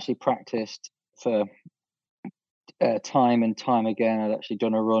I'd actually practiced for time and time again. I'd actually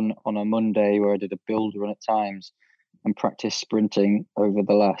done a run on a Monday where I did a build run at times and practiced sprinting over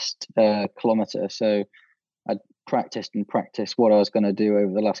the last kilometre. So I'd practiced what I was going to do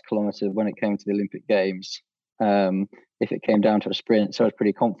over the last kilometre when it came to the Olympic Games, if it came down to a sprint. So I was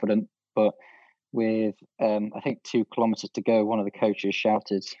pretty confident. But with, I think, 2 kilometres to go, one of the coaches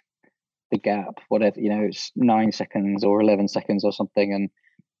shouted the gap, whatever, it's 9 seconds or 11 seconds or something. And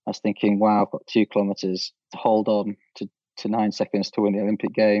I was thinking, wow, I've got 2 kilometres to hold on to 9 seconds to win the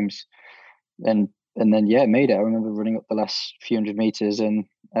Olympic Games. And then, yeah, made it. I remember running up the last few hundred metres and,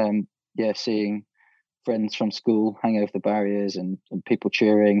 seeing friends from school hang over the barriers and people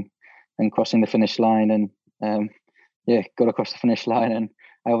cheering and crossing the finish line. And, got across the finish line. And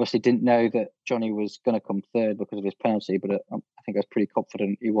I obviously didn't know that Johnny was going to come third because of his penalty, but I think I was pretty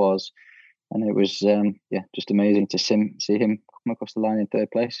confident he was. And it was, just amazing to see him come across the line in third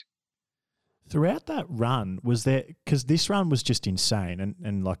place. Throughout that run, was there, because this run was just insane,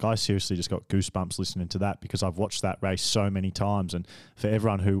 and like I seriously just got goosebumps listening to that because I've watched that race so many times, and for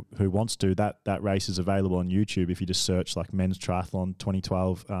everyone who wants to, that race is available on YouTube if you just search like Men's Triathlon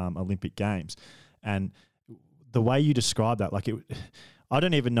 2012 Olympic Games. And the way you describe that, like I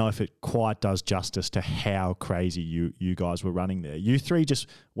don't even know if it quite does justice to how crazy you guys were running there. You three just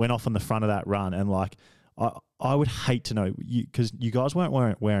went off on the front of that run, and like I would hate to know, because you guys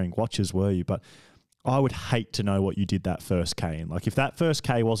weren't wearing watches, were you? But I would hate to know what you did that first K in. Like if that first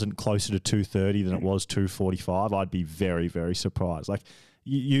K wasn't closer to 2:30 than it was 2:45, I'd be very, very surprised. Like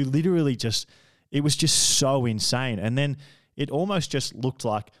you literally just, it was just so insane. And then it almost just looked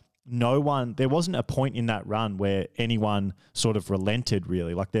like there wasn't a point in that run where anyone sort of relented,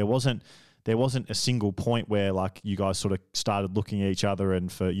 really. Like there wasn't a single point where like you guys sort of started looking at each other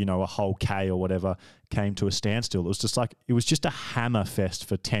and for, a whole K or whatever came to a standstill. It was just a hammer fest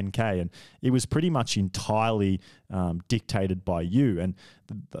for 10K, and it was pretty much entirely dictated by you. And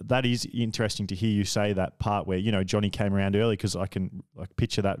that is interesting to hear you say that part where, Johnny came around early, because I can like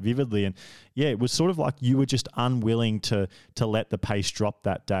picture that vividly. And yeah, it was sort of like you were just unwilling to let the pace drop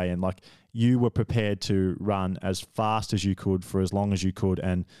that day. And like you were prepared to run as fast as you could for as long as you could,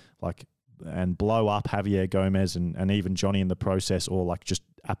 and blow up Javier Gomez and even Johnny in the process, or like just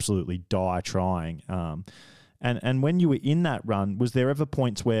absolutely die trying. And when you were in that run, was there ever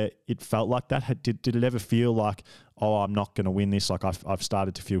points where it felt like that? Did it ever feel like, oh, I'm not going to win this, like I've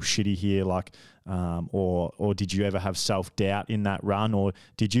started to feel shitty here, like, or did you ever have self-doubt in that run, or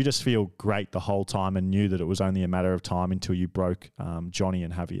did you just feel great the whole time and knew that it was only a matter of time until you broke Johnny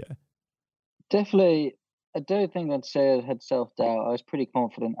and Javier? Definitely. I don't think I'd say I had self-doubt. I was pretty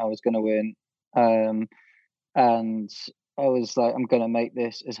confident I was going to win. And I was like, I'm going to make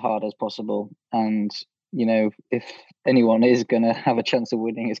this as hard as possible. And, if anyone is going to have a chance of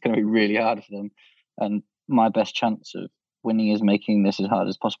winning, it's going to be really hard for them. And my best chance of winning is making this as hard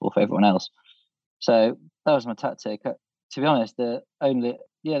as possible for everyone else. So that was my tactic. To be honest, there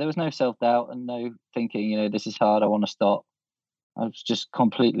was no self-doubt and no thinking, this is hard, I want to stop. I was just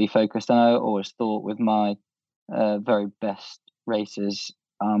completely focused. And I always thought with my very best races,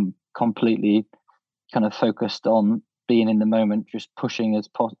 completely kind of focused on being in the moment, just pushing as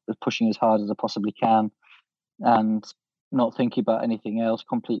hard as I possibly can, and not thinking about anything else.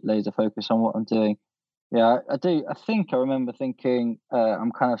 Complete laser focus on what I'm doing. Yeah, I do. I think I remember thinking,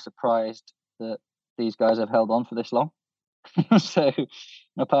 I'm kind of surprised that these guys have held on for this long. So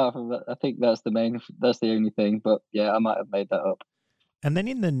apart from that, I think that's the only thing. But yeah, I might have made that up. And then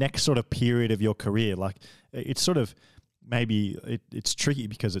in the next sort of period of your career, like it's sort of maybe it's tricky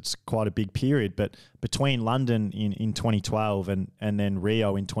because it's quite a big period, but between London in 2012 and then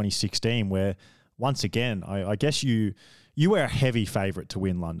Rio in 2016, where once again, I guess you you were a heavy favourite to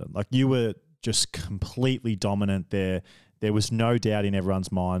win London. Like, you were just completely dominant there. There was no doubt in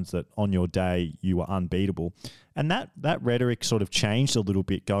everyone's minds that on your day you were unbeatable. And that rhetoric sort of changed a little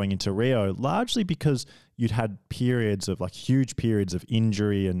bit going into Rio, largely because you'd had periods of like huge periods of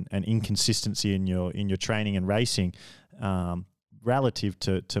injury and inconsistency in your training and racing, relative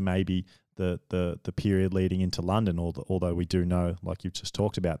to maybe the period leading into London. Although we do know, like you've just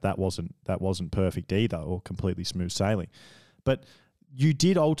talked about, that wasn't perfect either, or completely smooth sailing. But you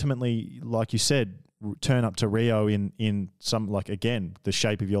did ultimately, like you said, turn up to Rio in some, like, again, the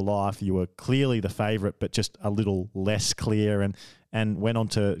shape of your life. You were clearly the favourite, but just a little less clear, and went on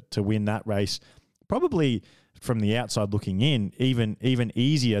to win that race, probably from the outside looking in, even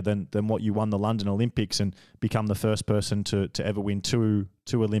easier than what you won the London Olympics and become the first person to ever win two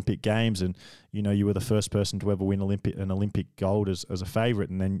Olympic games. And, you know, you were the first person to ever win an Olympic gold as a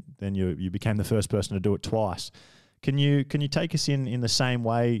favourite, and then you became the first person to do it twice. Can you take us in the same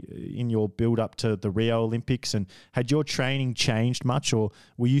way in your build up to the Rio Olympics? And had your training changed much, or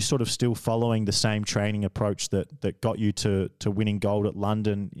were you sort of still following the same training approach that got you to winning gold at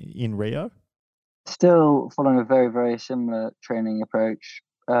London in Rio? Still following a very, very similar training approach.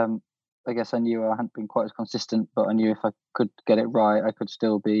 I guess I knew I hadn't been quite as consistent, but I knew if I could get it right, I could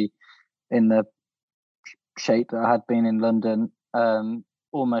still be in the shape that I had been in London.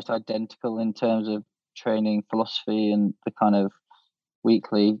 Almost identical in terms of training philosophy and the kind of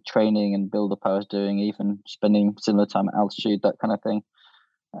weekly training and build up I was doing, even spending similar time at altitude, that kind of thing.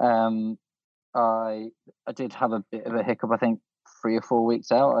 I did have a bit of a hiccup. I think 3 or 4 weeks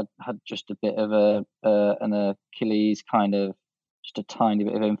out, I had just a bit of an Achilles, kind of just a tiny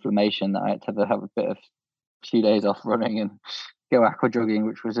bit of inflammation that I had to have a few days off running and go aqua jogging,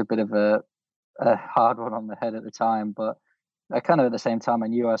 which was a bit of a hard one on the head at the time. But I kind of at the same time I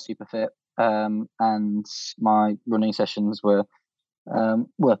knew I was super fit. And my running sessions were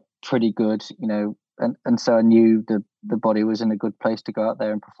pretty good, you know, and so I knew the body was in a good place to go out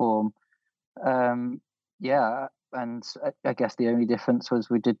there and perform. And I guess the only difference was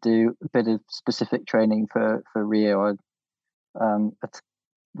we did do a bit of specific training for Rio. I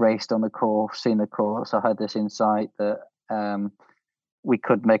raced on the course, seen the course. I had this insight that we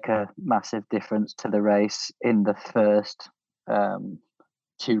could make a massive difference to the race in the first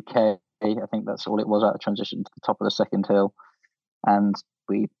 2K. I think that's all it was, out of transition to the top of the second hill, and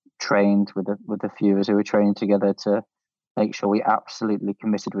we trained with a few of us who were training together to make sure we absolutely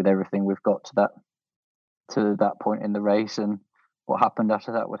committed with everything we've got to that point in the race, and what happened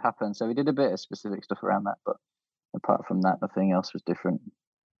after that would happen. So we did a bit of specific stuff around that, but apart from that, nothing else was different.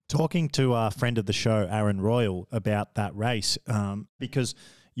 Talking to a friend of the show, Aaron Royal, about that race, because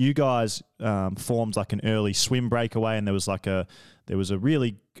you guys formed like an early swim breakaway, and there was a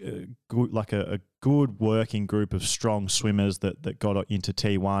really good working group of strong swimmers that got into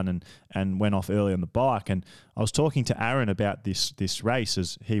T1 and went off early on the bike. And I was talking to Aaron about this race,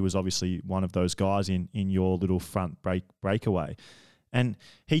 as he was obviously one of those guys in your little front breakaway. And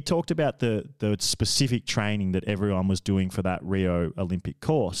he talked about the specific training that everyone was doing for that Rio Olympic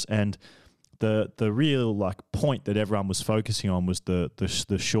course. And the real point that everyone was focusing on was the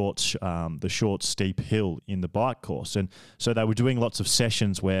short steep hill in the bike course. And so they were doing lots of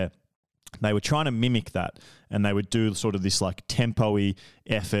sessions where they were trying to mimic that, and they would do sort of this tempo-y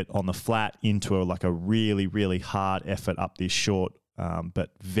effort on the flat into a really, really hard effort up this short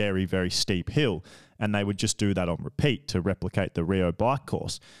but very, very steep hill. And they would just do that on repeat to replicate the Rio bike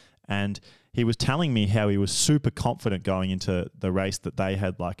course. And he was telling me how he was super confident going into the race that they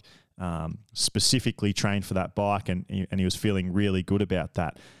had specifically trained for that bike, and he was feeling really good about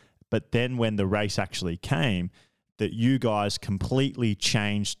that. But then when the race actually came, that you guys completely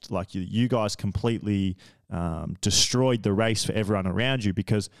changed, you guys completely destroyed the race for everyone around you,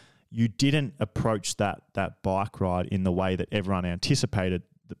 because you didn't approach that bike ride in the way that everyone anticipated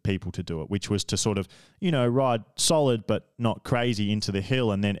the people to do it, which was to sort of, ride solid but not crazy into the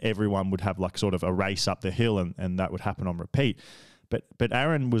hill, and then everyone would have sort of a race up the hill, and that would happen on repeat. But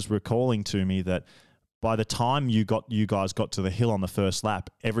Aaron was recalling to me that by the time you guys got to the hill on the first lap,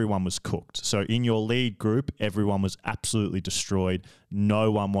 everyone was cooked. So in your lead group, everyone was absolutely destroyed.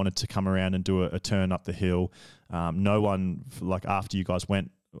 No one wanted to come around and do a turn up the hill. No one, after you guys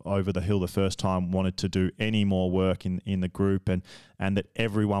went over the hill the first time, wanted to do any more work in the group, and that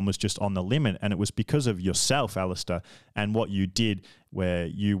everyone was just on the limit. And it was because of yourself, Alistair, and what you did, where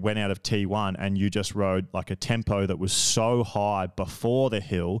you went out of T1 and you just rode a tempo that was so high before the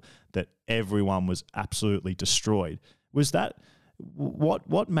hill that everyone was absolutely destroyed. Was that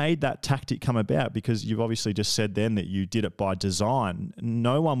what made that tactic come about? Because you've obviously just said then that you did it by design.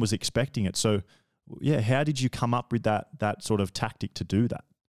 No one was expecting it. So yeah, how did you come up with that sort of tactic to do that?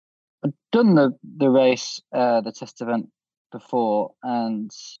 I'd done the race, the test event before,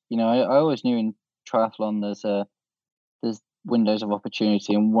 and I always knew in triathlon there's windows of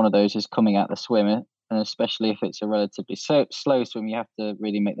opportunity, and one of those is coming out the swim, and especially if it's a relatively slow swim, you have to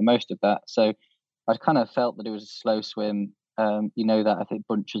really make the most of that. So I'd kind of felt that it was a slow swim. That if it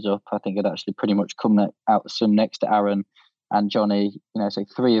bunches up, I think I'd actually pretty much come out the swim next to Aaron and Johnny. So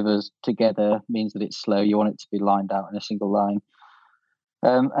three of us together means that it's slow. You want it to be lined out in a single line.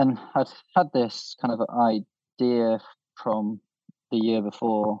 And I'd had this kind of idea from the year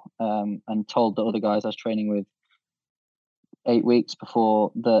before, and told the other guys I was training with 8 weeks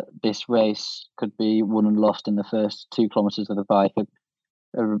before that this race could be won and lost in the first 2 kilometers of the bike.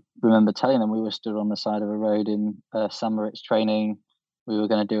 I remember telling them we were stood on the side of a road in St. Moritz training. We were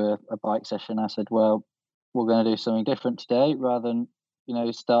going to do a bike session. I said, well, we're going to do something different today rather than,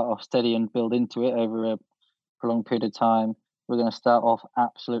 start off steady and build into it over a prolonged period of time. We're going to start off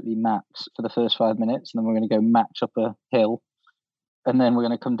absolutely max for the first 5 minutes, and then we're going to go max up a hill, and then we're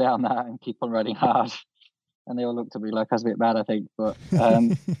going to come down that and keep on riding hard. And they all looked at me like I was a bit mad, I think. But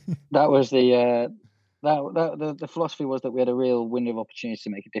that was the philosophy was that we had a real window of opportunity to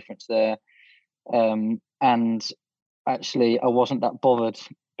make a difference there. And actually, I wasn't that bothered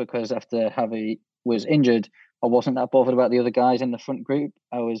because after Javi was injured, I wasn't that bothered about the other guys in the front group.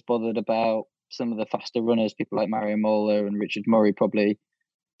 I was bothered about some of the faster runners, people like Mario Mola and Richard Murray, probably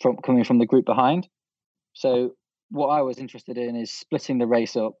coming from the group behind. So what I was interested in is splitting the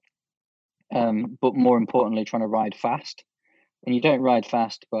race up, but more importantly, trying to ride fast. And you don't ride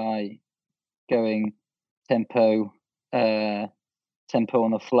fast by going tempo on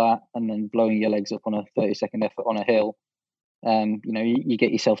the flat and then blowing your legs up on a 30-second effort on a hill. You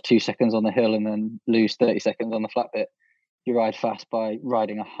get yourself 2 seconds on the hill and then lose 30 seconds on the flat bit. You ride fast by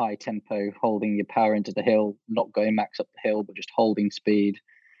riding a high tempo, holding your power into the hill, not going max up the hill, but just holding speed,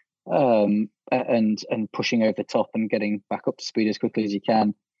 and pushing over the top and getting back up to speed as quickly as you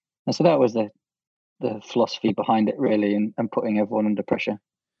can. And so that was the philosophy behind it, really, and putting everyone under pressure.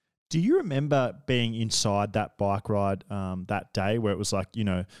 Do you remember being inside that bike ride that day where it was like,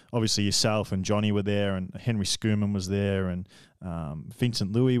 obviously yourself and Johnny were there and Henry Schoeman was there and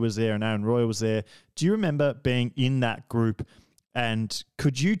Vincent Louis was there and Aaron Roy was there. Do you remember being in that group, and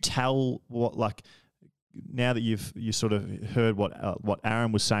could you tell what, like, now that you sort of heard what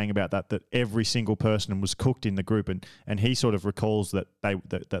Aaron was saying about that every single person was cooked in the group, and he sort of recalls that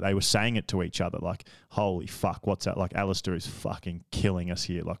they were saying it to each other, like, holy fuck, what's that? Like, Alistair is fucking killing us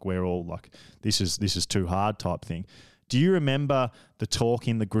here. Like, we're all like, this is too hard type thing. Do you remember the talk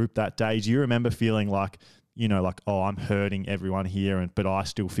in the group that day? Do you remember feeling like, oh, I'm hurting everyone here, but I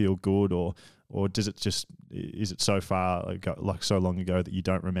still feel good, or is it so far ago, like so long ago, that you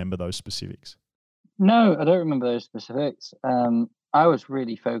don't remember those specifics? No, I don't remember those specifics. I was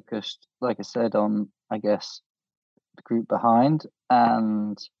really focused, like I said, on, I guess, the group behind,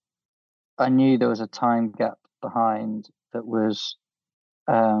 and I knew there was a time gap behind that was,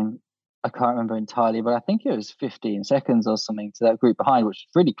 I can't remember entirely, but I think it was 15 seconds or something to that group behind, which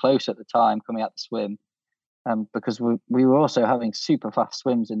was really close at the time coming out the swim, because we were also having super fast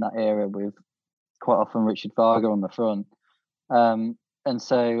swims in that area with quite often Richard Varga on the front. And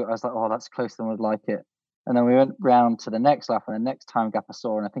so I was like, oh, that's closer than we'd like it. And then we went round to the next lap, and the next time gap I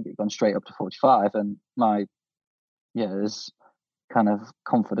saw, and I think it'd gone straight up to 45. And as kind of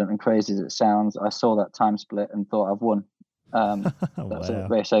confident and crazy as it sounds, I saw that time split and thought I've won. That's it,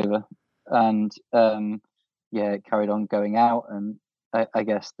 race over. And it carried on going out. And I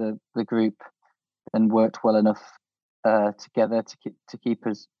guess the group then worked well enough together to keep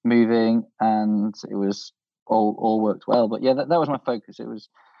us moving, and it was all worked well. But yeah, that was my focus. It was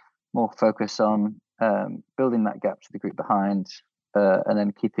more focus on building that gap to the group behind, and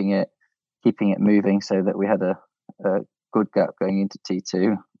then keeping it moving so that we had a good gap going into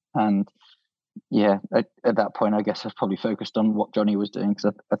T2. And at that point, I guess I was probably focused on what Johnny was doing,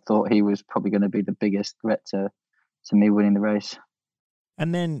 because I thought he was probably going to be the biggest threat to me winning the race.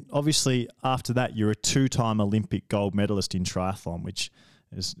 And then obviously after that, you're a 2-time Olympic gold medalist in triathlon, which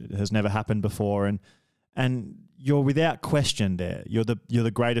has never happened before. And you're without question there. You're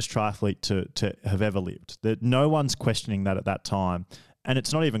the greatest triathlete to have ever lived. That no one's questioning that at that time, and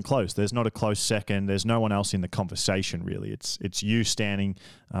it's not even close. There's not a close second. There's no one else in the conversation really. It's you standing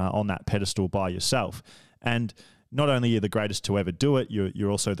on that pedestal by yourself. And not only are you the greatest to ever do it,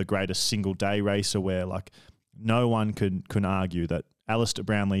 you're also the greatest single day racer, where like no one can argue that Alistair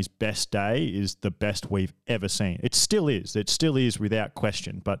Brownlee's best day is the best we've ever seen. It still is. It still is without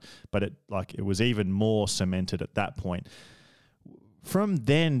question. But it was even more cemented at that point. from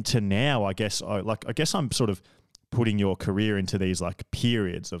then to now, I guess I'm sort of putting your career into these like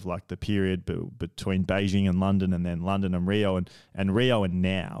periods of like the period between Beijing and London, and then London and Rio, and Rio and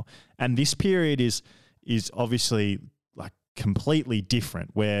now. And this period is obviously like completely different,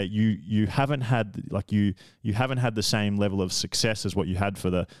 where you haven't had like you haven't had the same level of success as what you had for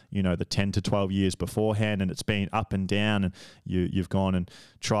the 10 to 12 years beforehand, and it's been up and down, and you've gone and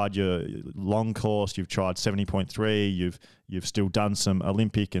tried your long course, you've tried 70.3, you've still done some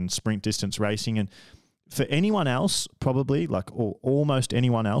Olympic and sprint distance racing. And for anyone else, probably like, or almost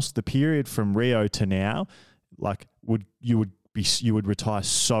anyone else, the period from Rio to now, like you would retire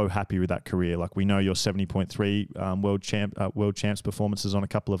so happy with that career. Like, we know your 70.3 world champs performances on a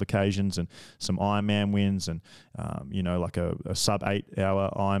couple of occasions, and some Ironman wins, and like a sub 8 hour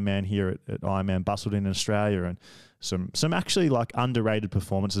Ironman here at Ironman Busselton in Australia, and some actually like underrated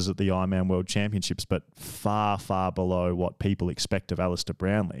performances at the Ironman World Championships, but far, far below what people expect of Alistair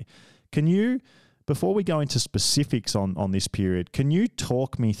Brownlee. Can you, before we go into specifics on this period, can you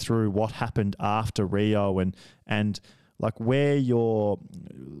talk me through what happened after Rio, and like where your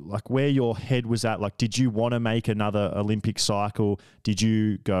head was at? Like, did you want to make another Olympic cycle? Did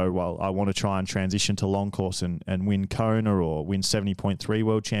you go, well, I want to try and transition to long course and win Kona or win 70.3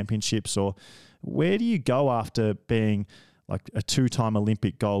 World Championships? Or where do you go after being like a 2-time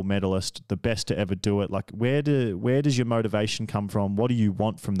Olympic gold medalist, the best to ever do it? Like, where does your motivation come from? What do you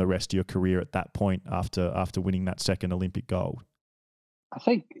want from the rest of your career at that point after winning that second Olympic gold? I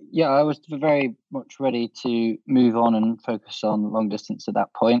think, I was very much ready to move on and focus on long distance at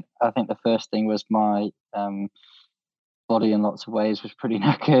that point. I think the first thing was my body in lots of ways was pretty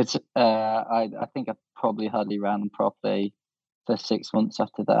knackered. I think I probably hardly ran properly for 6 months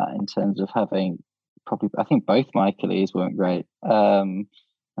after that, in terms of having I think both my Achilles weren't great. And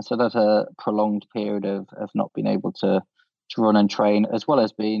so that's a prolonged period of not being able to run and train, as well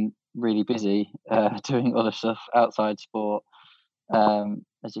as being really busy doing other stuff outside sport.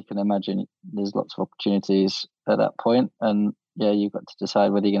 As you can imagine, there's lots of opportunities at that point, and you've got to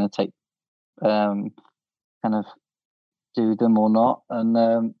decide whether you're going to take kind of do them or not.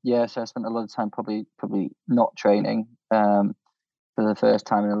 And so I spent a lot of time probably not training for the first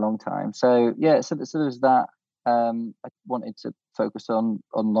time in a long time. So so there's that. I wanted to focus on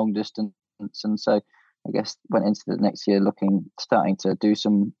long distance, and so I guess went into the next year starting to do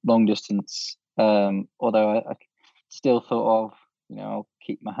some long distance. Although I still thought of, I'll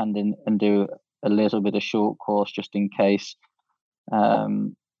keep my hand in and do a little bit of short course just in case,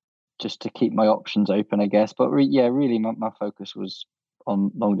 just to keep my options open, I guess. But really my focus was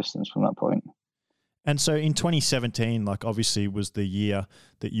on long distance from that point. And so in 2017, like obviously was the year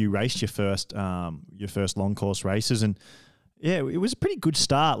that you raced your first long course races, and it was a pretty good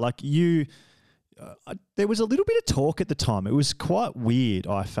start. Like there was a little bit of talk at the time. It was quite weird,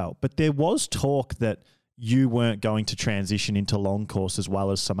 I felt, but there was talk that you weren't going to transition into long course as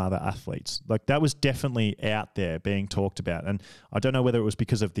well as some other athletes. Like that was definitely out there being talked about. And I don't know whether it was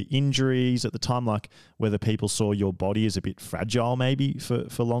because of the injuries at the time, like whether people saw your body as a bit fragile maybe for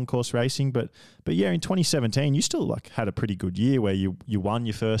long course racing. But in 2017, you still like had a pretty good year where you won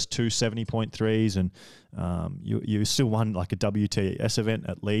your first 2 70.3s, and you still won like a WTS event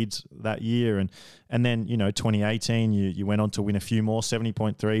at Leeds that year. And then, 2018, you went on to win a few more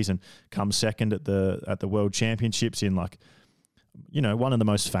 70.3s and come second at the World Championships in like, one of the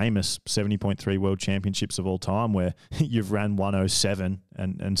most famous 70.3 World Championships of all time, where you've ran 107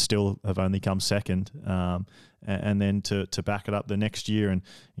 and still have only come second. And then to back it up the next year and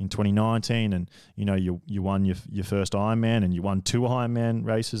in 2019, and you won your first Ironman, and you won 2 Ironman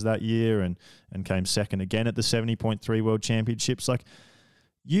races that year, and came second again at the 70.3 World Championships. Like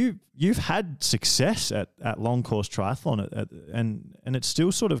you've had success at long course triathlon, and it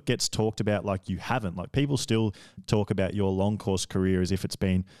still sort of gets talked about like you haven't. Like people still talk about your long course career as if it's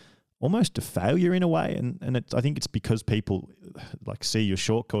been almost a failure in a way, and I think it's because people like see your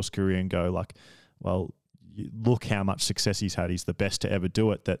short course career and go like, well, look how much success he's had. He's the best to ever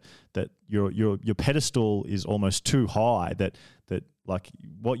do it. That your pedestal is almost too high. That like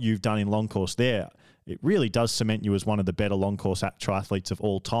what you've done in long course there, it really does cement you as one of the better long course triathletes of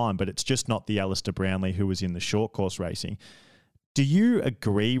all time. But it's just not the Alistair Brownlee who was in the short course racing. Do you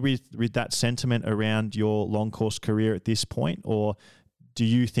agree with that sentiment around your long course career at this point, or do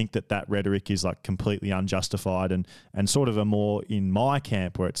you think that rhetoric is like completely unjustified and sort of a more in my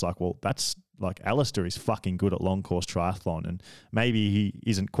camp where it's like, well, that's like Alistair is fucking good at long course triathlon, and maybe he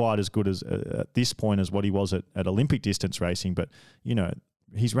isn't quite as good as at this point as what he was at Olympic distance racing, but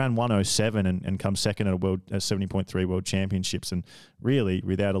he's ran 107 and come second at a 70.3 World Championships, and really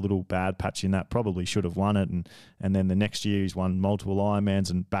without a little bad patch in that, probably should have won it. And then the next year he's won multiple Ironmans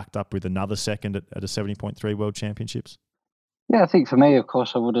and backed up with another second at a 70.3 World Championships. Yeah, I think for me, of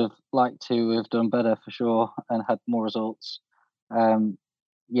course, I would have liked to have done better for sure and had more results.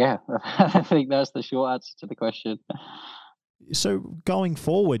 Yeah, I think that's the short answer to the question. So going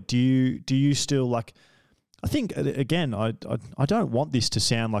forward, do you still like? I think again, I don't want this to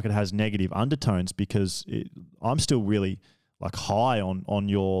sound like it has negative undertones, because I'm still really like high on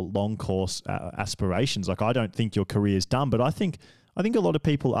your long course aspirations. Like, I don't think your career's done, but I think a lot of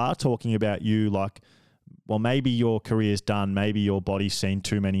people are talking about you like, well, maybe your career's done, maybe your body's seen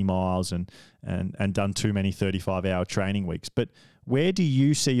too many miles and done too many 35-hour training weeks. But where do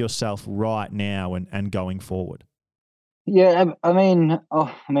you see yourself right now and going forward? Yeah, I mean,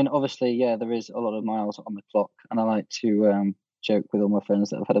 obviously, yeah, there is a lot of miles on the clock, and I like to joke with all my friends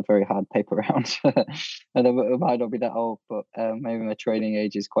that I've had a very hard paper round, and it might not be that old, but maybe my training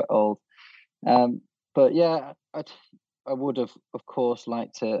age is quite old. But yeah, I would have, of course,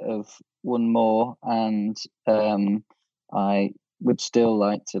 liked to have won more, and I would still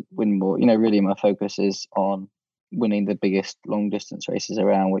like to win more. You know, really, my focus is on winning the biggest long distance races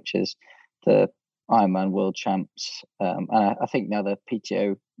around, which is the Ironman World Champs. And I think now the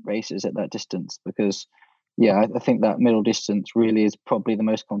PTO races at that distance, because yeah, I think that middle distance really is probably the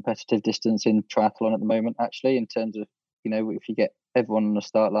most competitive distance in triathlon at the moment, actually, in terms of, you know, if you get everyone on the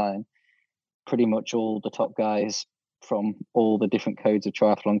start line, pretty much all the top guys from all the different codes of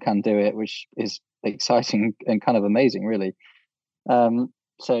triathlon can do it, which is exciting and kind of amazing, really.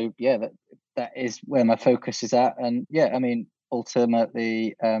 So yeah, that is where my focus is at. And yeah, I mean,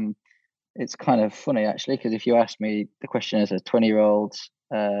 ultimately, it's kind of funny actually, because if you ask me the question as a 20-year-old,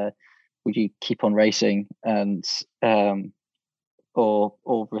 would you keep on racing and or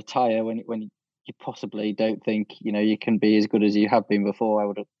retire when you possibly don't think, you know, you can be as good as you have been before?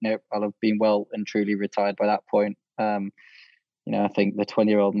 I'll have been well and truly retired by that point. You know, I think the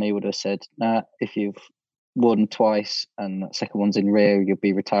 20-year-old me would have said, nah, if you've won twice and that second one's in Rio, you'll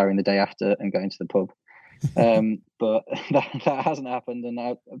be retiring the day after and going to the pub. But that hasn't happened, and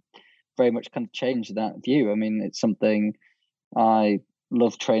I very much kind of changed that view. I mean, it's something I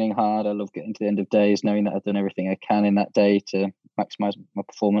love, training hard. I love getting to the end of days, knowing that I've done everything I can in that day to maximize my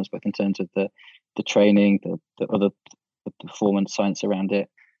performance, both in terms of the training, the other the performance science around it.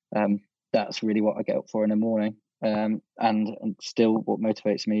 That's really what I get up for in the morning. And still, what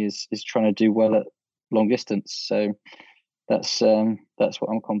motivates me is trying to do well at long distance. So that's what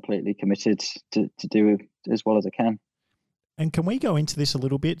I'm completely committed to do as well as I can. And can we go into this a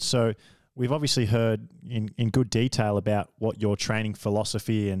little bit? So we've obviously heard in good detail about what your training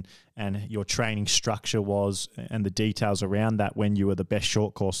philosophy and your training structure was, and the details around that when you were the best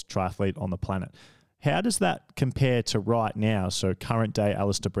short course triathlete on the planet. How does that compare to right now? So current day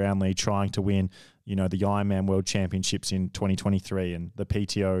Alistair Brownlee trying to win, you know, the Ironman World Championships in 2023 and the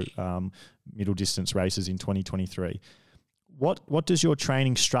PTO middle distance races in 2023. What does your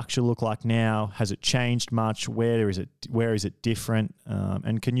training structure look like now? Has it changed much? Where is it different?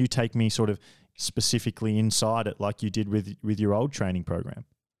 And can you take me sort of specifically inside it like you did with your old training program?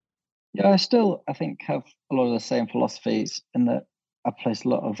 Yeah, I think have a lot of the same philosophies, in that I place a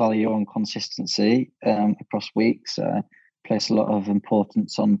lot of value on consistency across weeks. I place a lot of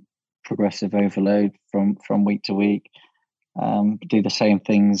importance on progressive overload from week to week. Do the same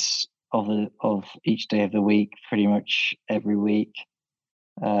things of each day of the week, pretty much every week,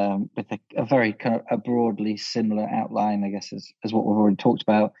 with a very kind of a broadly similar outline, I guess, as what we've already talked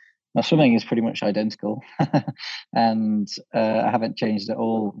about. My swimming is pretty much identical, and I haven't changed at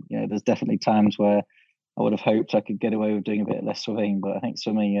all. You know, there's definitely times where I would have hoped I could get away with doing a bit less swimming, but I think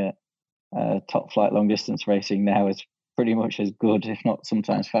swimming at top flight long distance racing now is pretty much as good, if not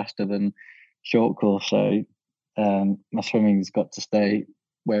sometimes faster, than short course. So my swimming's got to stay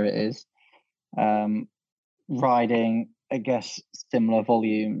where it is. Riding, I guess, similar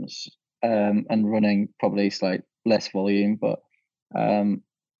volumes, and running probably slight less volume, but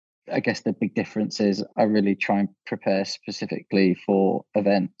I guess the big difference is I really try and prepare specifically for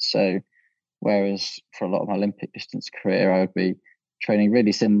events. So whereas for a lot of my Olympic distance career, I would be training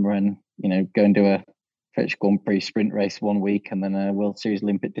really similar and, you know, go and do a French Grand Prix sprint race one week and then a World Series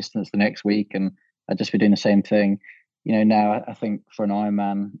Olympic distance the next week, and I'd just be doing the same thing. You know, now I think for an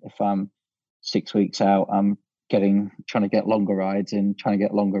Ironman, if I'm 6 weeks out, I'm trying to get longer rides in, trying to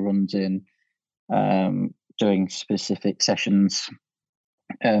get longer runs in, doing specific sessions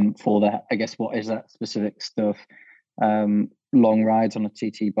for that. I guess what is that specific stuff? Long rides on a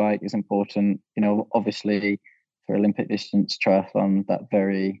TT bike is important. You know, obviously for Olympic distance triathlon, that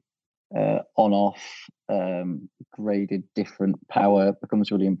very on-off graded different power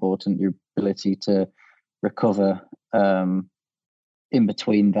becomes really important. Your ability to recover in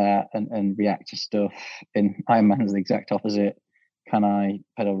between that and react to stuff. In Ironman is the exact opposite. Can I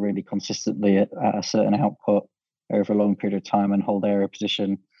pedal really consistently at a certain output over a long period of time and hold aero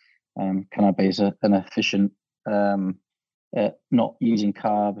position? Can I be an efficient, not using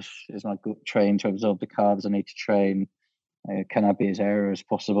carbs? Is my gut trained to absorb the carbs I need to train? Can I be as aero as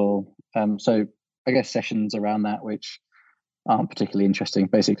possible? So I guess sessions around that, which aren't particularly interesting,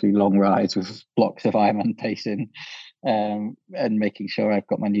 basically long rides with blocks of Ironman pacing, and making sure I've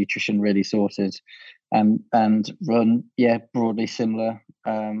got my nutrition really sorted. And run, broadly similar.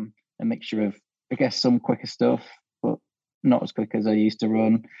 A mixture of, I guess, some quicker stuff, but not as quick as I used to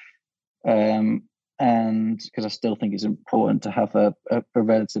run. And because I still think it's important to have a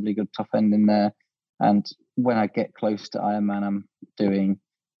relatively good top end in there. And when I get close to Ironman, I'm doing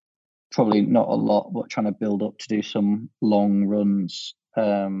probably not a lot, but trying to build up to do some long runs.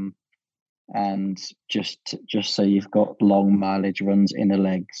 And just so you've got long mileage runs in the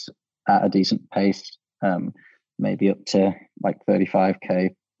legs at a decent pace, maybe up to like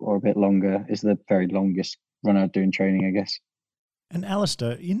 35k or a bit longer is the very longest run I'd do in training, I guess. And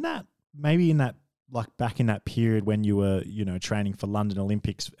Alistair, like back in that period when you were, training for London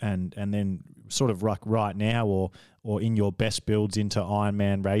Olympics and then sort of right now or in your best builds into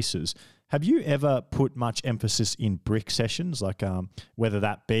Ironman races, have you ever put much emphasis in brick sessions, like whether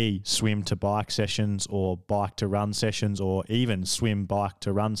that be swim to bike sessions or bike to run sessions or even swim bike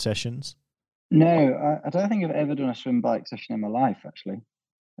to run sessions? No, I don't think I've ever done a swim bike session in my life, actually.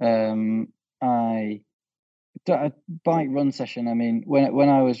 A bike run session. I mean, when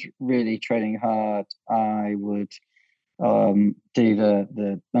I was really training hard, I would do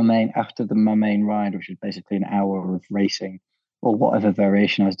my main ride, which is basically an hour of racing or whatever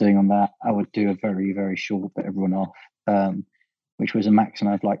variation I was doing on that. I would do a very, very short bit of run off, which was a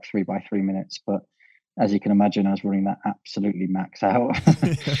maximum of like 3x3 minutes. But as you can imagine, I was running that absolutely max out.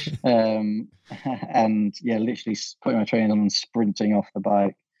 And literally putting my trainers on and sprinting off the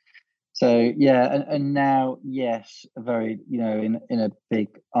bike. So and now, yes, very, in a big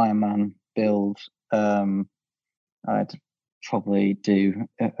Ironman build, I'd probably do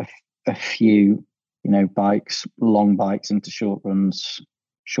a few, bikes, long bikes into short runs,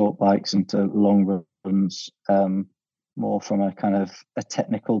 short bikes into long runs, more from a kind of a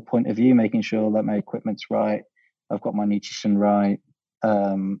technical point of view, making sure that my equipment's right, I've got my nutrition right,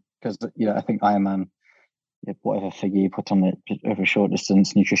 because I think Ironman, whatever figure you put on it over a short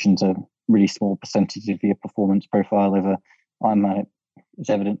distance, nutrition's a really small percentage of your performance profile. Over Ironman, it's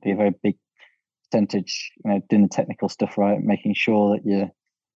evidently a very big percentage. Doing the technical stuff right, making sure that your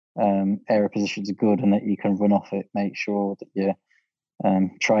aero positions are good and that you can run off it. Make sure that your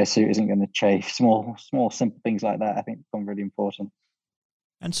tri-suit isn't going to chafe. Small, simple things like that, I think, become really important.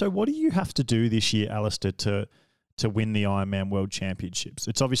 And so, what do you have to do this year, Alistair, to win the Ironman World Championships?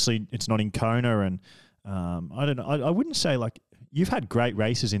 It's obviously not in Kona, and I don't know. I wouldn't say like you've had great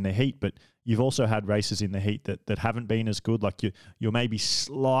races in the heat, but you've also had races in the heat that haven't been as good. Like you're maybe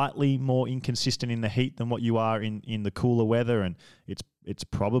slightly more inconsistent in the heat than what you are in the cooler weather, and it's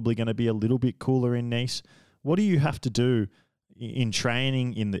probably going to be a little bit cooler in Nice. What do you have to do in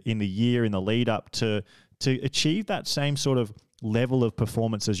training in the year in the lead up to achieve that same sort of level of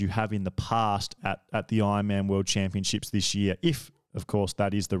performance as you have in the past at the Ironman World Championships this year, if of course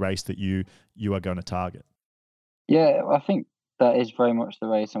that is the race that you are going to target? Yeah, I think that is very much the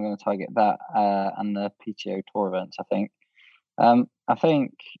race I'm going to target, that and the PTO Tour events. I think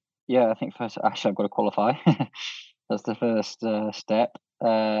first actually I've got to qualify. That's the first step,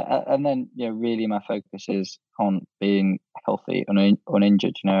 and then really my focus is on being healthy and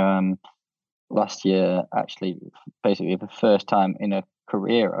uninjured. Last year, actually, basically the first time in a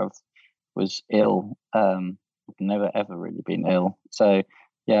career I was ill. I've never ever really been ill. So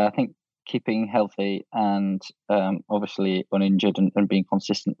I think keeping healthy and obviously uninjured and being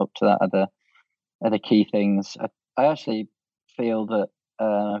consistent up to that are the key things. I actually feel that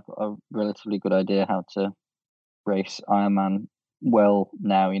I've got a relatively good idea how to race Ironman well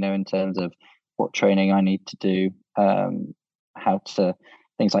now, in terms of what training I need to do, how to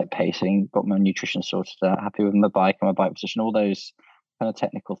things like pacing, got my nutrition sorted out, happy with my bike and my bike position, all those kind of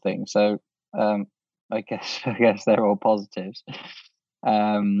technical things. So I guess they're all positives.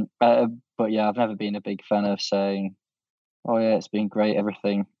 But I've never been a big fan of saying, oh yeah, it's been great,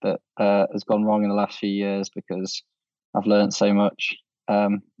 everything that has gone wrong in the last few years, because I've learned so much.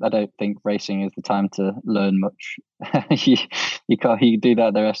 I don't think racing is the time to learn much. You do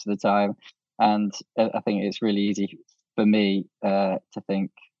that the rest of the time. And I think it's really easy for me to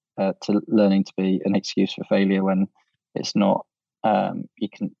think to learning to be an excuse for failure when it's not. You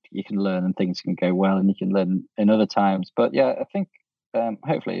can learn and things can go well, and you can learn in other times. But yeah, I think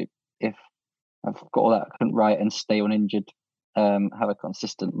hopefully if I've got all that right and stay uninjured, have a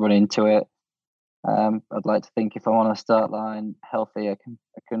consistent run into it. I'd like to think if I'm on a start line healthy, I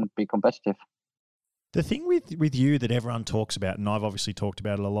can be competitive. The thing with you that everyone talks about, and I've obviously talked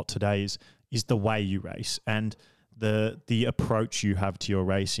about it a lot today, is the way you race and the approach you have to your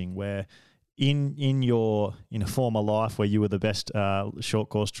racing. Where in a former life where you were the best short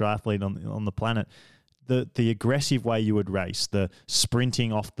course triathlete on the planet, the aggressive way you would race, the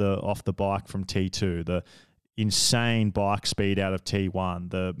sprinting off the bike from T2, the insane bike speed out of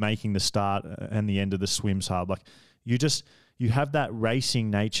T1, the making the start and the end of the swims hard, like you have that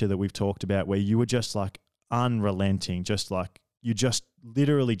racing nature that we've talked about where you were just like unrelenting, just like you just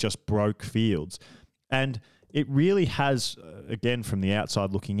literally just broke fields. And it really has, again, from the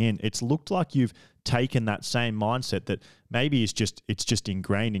outside looking in, it's looked like you've taken that same mindset that maybe it's just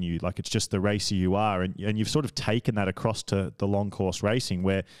ingrained in you, like it's just the racer you are, and you've sort of taken that across to the long course racing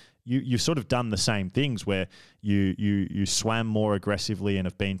where you've sort of done the same things where you swam more aggressively and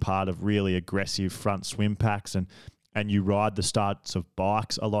have been part of really aggressive front swim packs and you ride the starts of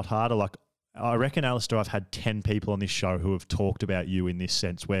bikes a lot harder. Like I reckon, Alistair, I've had 10 people on this show who have talked about you in this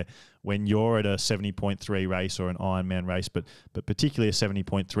sense where when you're at a 70.3 race or an Ironman race, but particularly a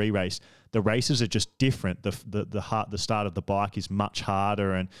 70.3 race, the races are just different. The start of the bike is much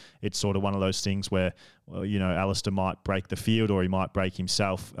harder, and it's sort of one of those things where, well, you know, Alistair might break the field or he might break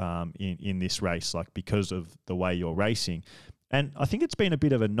himself in this race, like because of the way you're racing. And I think it's been a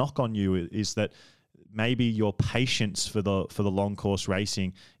bit of a knock on you is that maybe your patience for the long course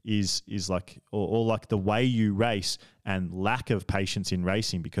racing is like, or like the way you race and lack of patience in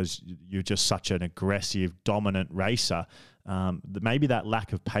racing because you're just such an aggressive, dominant racer. Maybe that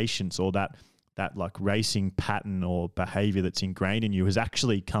lack of patience or that like racing pattern or behavior that's ingrained in you has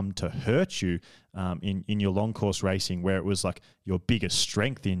actually come to hurt you in your long course racing, where it was like your biggest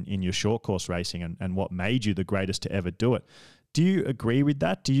strength in your short course racing and what made you the greatest to ever do it. Do you agree with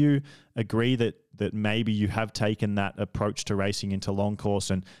that? Do you agree that maybe you have taken that approach to racing into long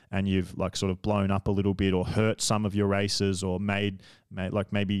course and you've like sort of blown up a little bit or hurt some of your races or made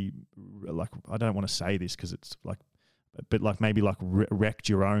like maybe like, I don't want to say this because it's like, but like maybe like wrecked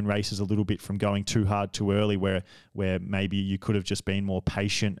your own races a little bit from going too hard too early where maybe you could have just been more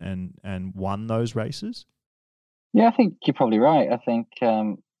patient and won those races? Yeah, I think you're probably right. I think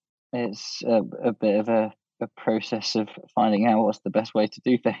it's a bit of a process of finding out what's the best way to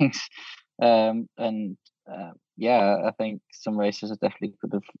do things. Yeah, I think some races definitely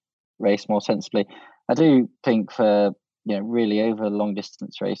could have raced more sensibly. I do think for, you know, really over long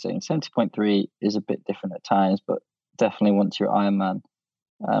distance racing, 70.3 is a bit different at times, but definitely once you're Ironman,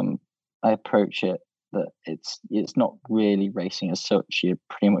 I approach it that it's not really racing as such. You're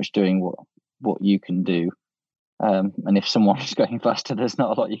pretty much doing what you can do. And if someone's going faster, there's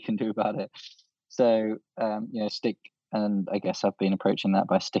not a lot you can do about it. So, you know, stick, and I guess I've been approaching that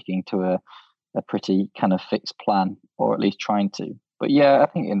by sticking to a pretty kind of fixed plan, or at least trying to. But yeah, I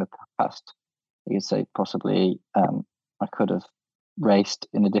think in the past, you could say possibly I could have raced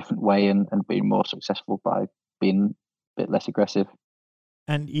in a different way and been more successful by being a bit less aggressive.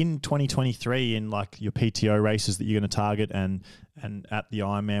 And in 2023, in like your PTO races that you're going to target and at the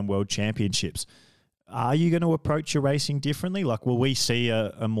Ironman World Championships, are you going to approach your racing differently? Like, will we see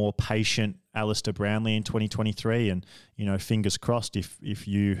a more patient Alistair Brownlee in 2023? And, you know, fingers crossed if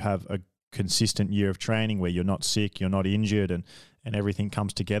you have a consistent year of training where you're not sick, you're not injured, and everything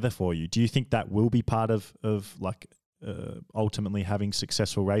comes together for you. Do you think that will be part of like ultimately having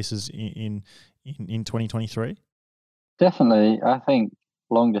successful races in 2023? Definitely. I think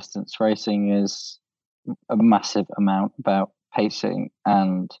long distance racing is a massive amount about pacing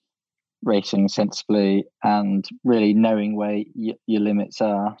and racing sensibly and really knowing where your limits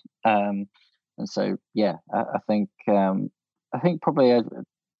are. And so, yeah, I think probably I've,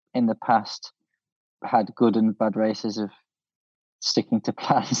 in the past, had good and bad races of sticking to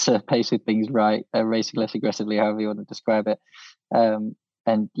plans, pacing things right, racing less aggressively, however you want to describe it.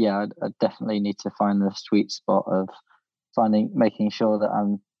 And yeah, I definitely need to find the sweet spot of making sure that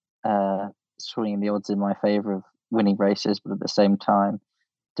I'm swinging the odds in my favor of winning races, but at the same time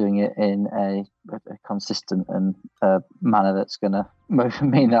doing it in a consistent and manner that's going to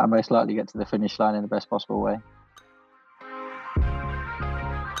mean that I most likely get to the finish line in the best possible way.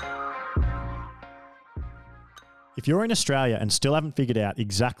 If you're in Australia and still haven't figured out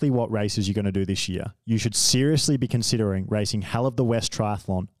exactly what races you're going to do this year, you should seriously be considering racing Hell of the West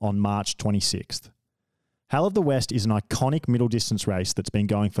Triathlon on March 26th. Hell of the West is an iconic middle distance race that's been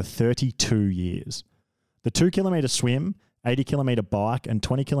going for 32 years. The 2 kilometre swim, 80 kilometre bike and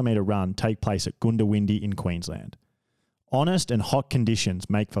 20 kilometre run take place at Goondiwindi in Queensland. Honest and hot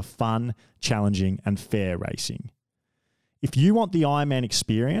conditions make for fun, challenging and fair racing. If you want the Ironman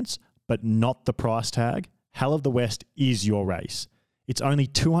experience, but not the price tag, Hell of the West is your race. It's only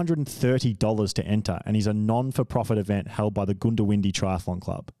 $230 to enter and is a non-for-profit event held by the Goondiwindi Triathlon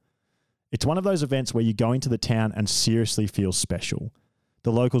Club. It's one of those events where you go into the town and seriously feel special.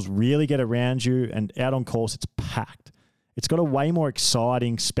 The locals really get around you and out on course it's packed. It's got a way more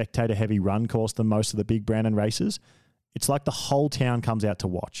exciting, spectator-heavy run course than most of the big Brandon races. It's like the whole town comes out to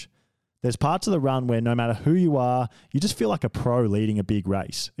watch. There's parts of the run where no matter who you are, you just feel like a pro leading a big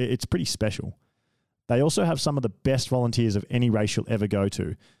race. It's pretty special. They also have some of the best volunteers of any race you'll ever go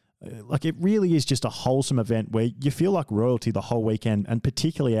to. Like it really is just a wholesome event where you feel like royalty the whole weekend and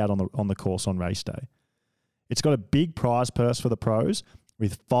particularly out on the course on race day. It's got a big prize purse for the pros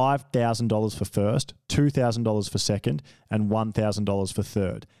with $5,000 for first, $2,000 for second and $1,000 for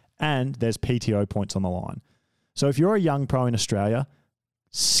third. And there's PTO points on the line. So if you're a young pro in Australia,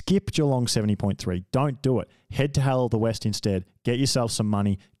 skip Geelong 70.3. Don't do it. Head to Hell of the West instead. Get yourself some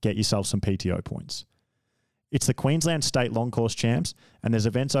money. Get yourself some PTO points. It's the Queensland State Long Course Champs, and there's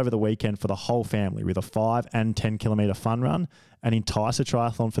events over the weekend for the whole family with a 5 and 10 kilometre fun run, an Enticer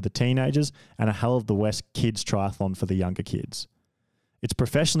triathlon for the teenagers, and a Hell of the West Kids triathlon for the younger kids. It's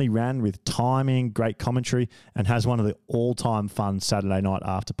professionally ran with timing, great commentary, and has one of the all-time fun Saturday night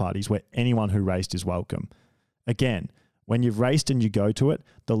after parties where anyone who raced is welcome. Again, when you've raced and you go to it,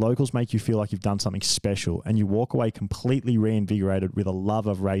 the locals make you feel like you've done something special and you walk away completely reinvigorated with a love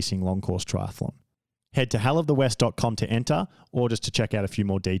of racing long course triathlon. Head to hellofthewest.com to enter or just to check out a few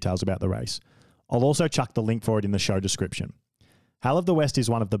more details about the race. I'll also chuck the link for it in the show description. Hell of the West is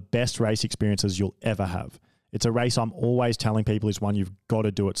one of the best race experiences you'll ever have. It's a race I'm always telling people is one you've got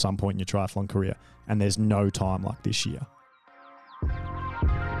to do at some point in your triathlon career, and there's no time like this year.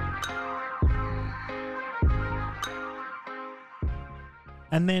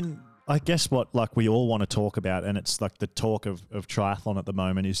 And then I guess what like we all want to talk about, and it's like the talk of triathlon at the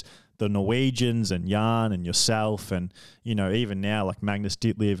moment, is the Norwegians and Jan and yourself and, you know, even now like Magnus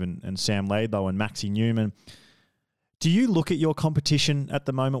Ditlev and Sam Laidlow and Maxi Newman. Do you look at your competition at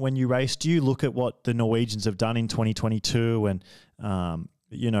the moment when you race? Do you look at what the Norwegians have done in 2022 and,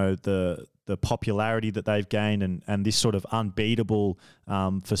 you know, the popularity that they've gained and this sort of unbeatable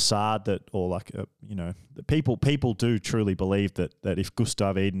facade that, or like, you know, the people do truly believe that if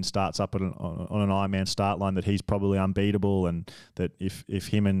Gustav Iden starts up on an Ironman start line, that he's probably unbeatable, and that if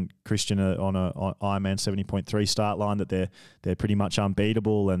him and Christian are on an Ironman 70.3 start line, that they're pretty much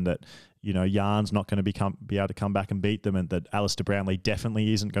unbeatable, and that, you know, Jan's not going to be able to come back and beat them, and that Alistair Brownlee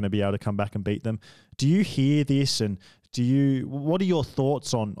definitely isn't going to be able to come back and beat them. Do you hear this, and what are your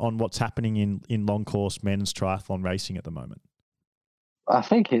thoughts on what's happening in long course men's triathlon racing at the moment? I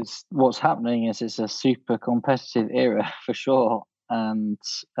think what's happening is it's a super competitive era for sure, and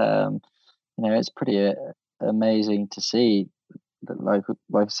you know, it's pretty amazing to see that, like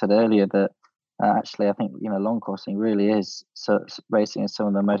I said earlier, that actually I think, you know, long coursing really is racing is some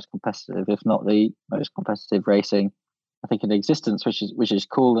of the most competitive, if not the most competitive racing I think in existence, which is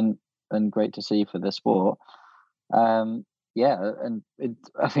cool and great to see for the sport. I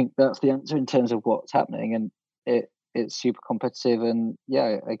think that's the answer in terms of what's happening, and it's super competitive. And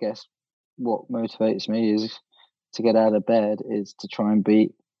yeah, I guess what motivates me is to get out of bed is to try and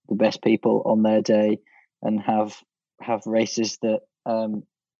beat the best people on their day and have races that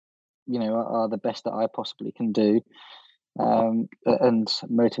you know are the best that I possibly can do, and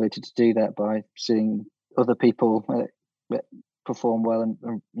motivated to do that by seeing other people perform well, and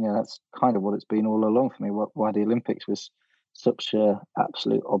you know, that's kind of what it's been all along for me. Why the Olympics was such a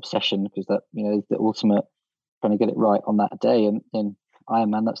absolute obsession, because that, you know, the ultimate trying to get it right on that day. And in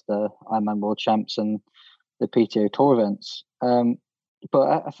Ironman, that's the Ironman World Champs and the PTO Tour events.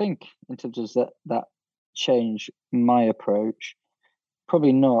 But I think in terms of that change my approach,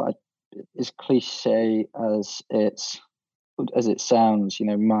 probably not as cliche as it sounds. You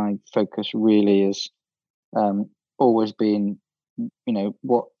know, my focus really is always been, you know,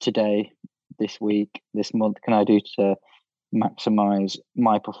 what today, this week, this month can I do to maximize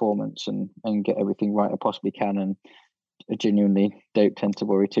my performance and get everything right I possibly can. And I genuinely don't tend to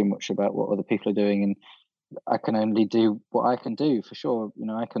worry too much about what other people are doing, and I can only do what I can do, for sure. You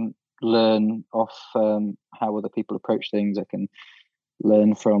know, I can learn off how other people approach things. I can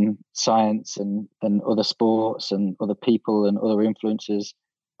learn from science and other sports and other people and other influences.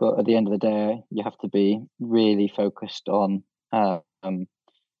 But at the end of the day, you have to be really focused on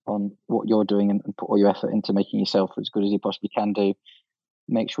what you're doing and put all your effort into making yourself as good as you possibly can do.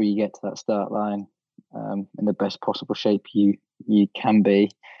 Make sure you get to that start line in the best possible shape you can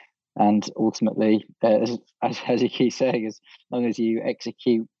be. And ultimately, as you keep saying, as long as you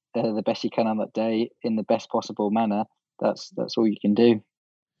execute the best you can on that day in the best possible manner, that's all you can do.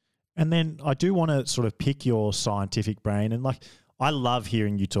 And then I do want to sort of pick your scientific brain, and like I love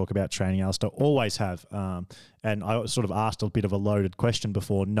hearing you talk about training, Alistair. Always have. And I sort of asked a bit of a loaded question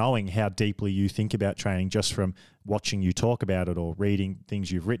before, knowing how deeply you think about training just from watching you talk about it or reading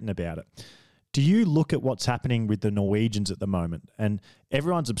things you've written about it. Do you look at what's happening with the Norwegians at the moment? And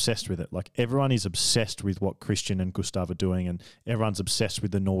everyone's obsessed with it. Like everyone is obsessed with what Christian and Gustav are doing, and everyone's obsessed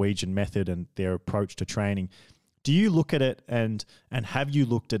with the Norwegian method and their approach to training. Do you look at it and have you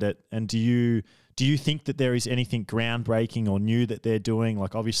looked at it? And do you think that there is anything groundbreaking or new that they're doing?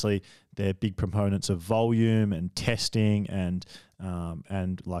 Like obviously they're big proponents of volume and testing and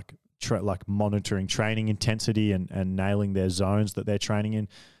like monitoring training intensity and nailing their zones that they're training in.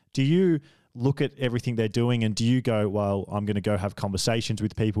 Do you look at everything they're doing and do you go, well, I'm going to go have conversations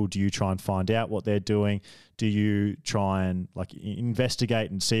with people? Do you try and find out what they're doing? Do you try and like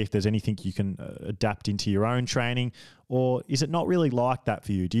investigate and see if there's anything you can adapt into your own training? Or is it not really like that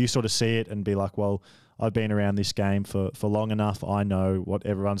for you? Do you sort of see it and be like, well, I've been around this game for long enough. I know what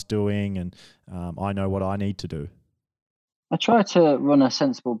everyone's doing and I know what I need to do. I try to run a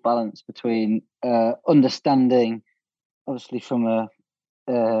sensible balance between understanding, obviously from a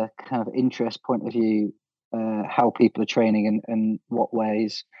kind of interest point of view, how people are training and what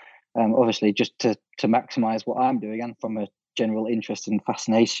ways. Obviously, just to maximize what I'm doing, and from a general interest and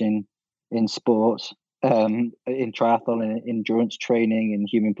fascination in sport, in triathlon, in endurance training, in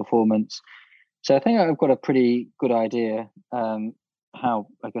human performance. So I think I've got a pretty good idea how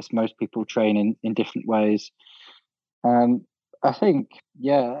I guess most people train in different ways. I think,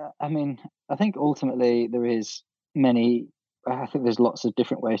 I think ultimately I think there's lots of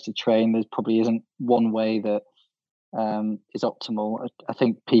different ways to train. There probably isn't one way that is optimal. I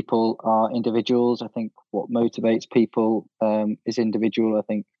think people are individuals. I think what motivates people is individual. I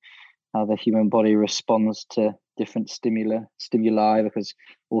think how the human body responds to different stimuli, because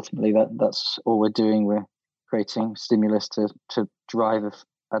ultimately that's all we're doing. We're creating stimulus to drive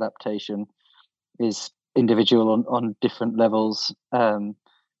adaptation, is individual on different levels.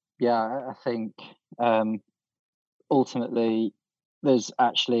 I think ultimately there's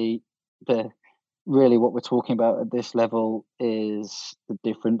actually really what we're talking about at this level is the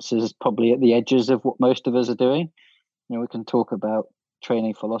differences probably at the edges of what most of us are doing. You know, we can talk about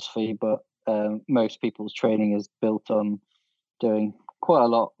training philosophy, but most people's training is built on doing quite a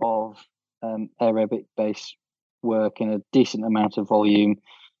lot of aerobic based work in a decent amount of volume.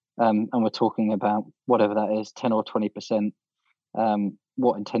 And we're talking about whatever that is, 10 or 20%.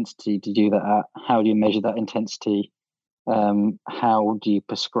 What intensity do you do that at? How do you measure that intensity? How do you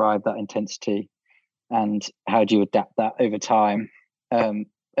prescribe that intensity? And how do you adapt that over time? And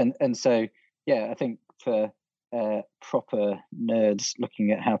so, I think for proper nerds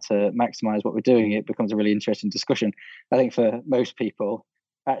looking at how to maximize what we're doing, it becomes a really interesting discussion. I think for most people,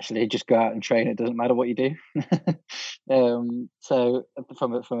 actually just go out and train. It doesn't matter what you do. So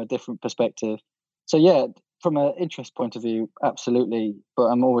from a different perspective. So from an interest point of view, absolutely. But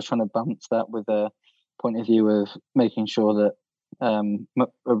I'm always trying to balance that with a point of view of making sure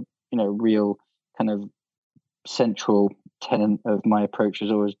that real kind of central tenet of my approach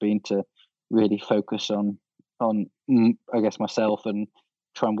has always been to really focus on I guess myself and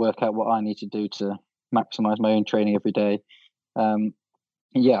try and work out what I need to do to maximize my own training every day. I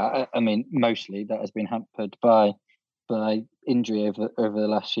mean, mostly that has been hampered by injury over the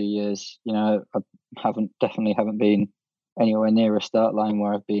last few years. You know, I definitely haven't been anywhere near a start line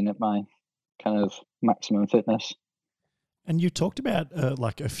where I've been at my kind of maximum fitness. And you talked about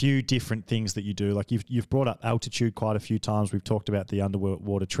like a few different things that you do. Like you've brought up altitude quite a few times. We've talked about the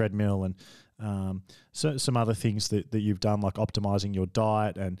underwater treadmill and so some other things that you've done, like optimizing your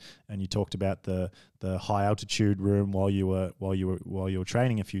diet, and you talked about the high altitude room while you were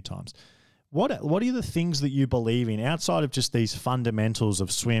training a few times. What are the things that you believe in outside of just these fundamentals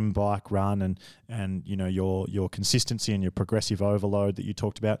of swim, bike, run, and you know your consistency and your progressive overload that you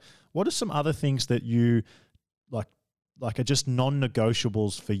talked about? What are some other things that you like are just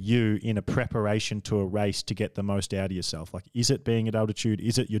non-negotiables for you in a preparation to a race to get the most out of yourself? Like, is it being at altitude?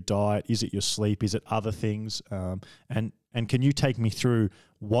 Is it your diet? Is it your sleep? Is it other things? And And can you take me through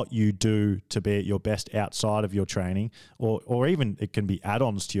what you do to be at your best outside of your training, or even it can be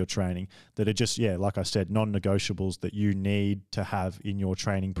add-ons to your training that are just, like I said, non-negotiables that you need to have in your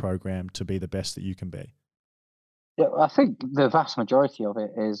training program to be the best that you can be? Yeah, I think the vast majority of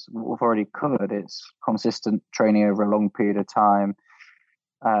it is what we've already covered. It's consistent training over a long period of time,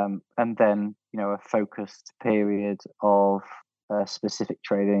 and then a focused period of specific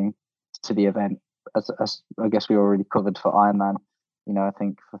training to the event. As I guess we already covered for Ironman, I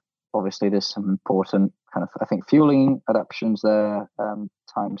think obviously there's some important fueling adaptations there.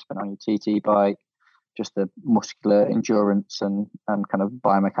 Time spent on your TT bike, just the muscular endurance and kind of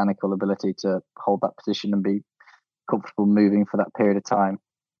biomechanical ability to hold that position and be comfortable moving for that period of time.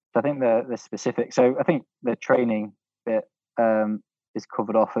 So I think the specific. So I think the training bit is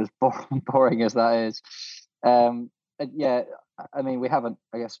covered off, as boring as that is. I mean, we haven't,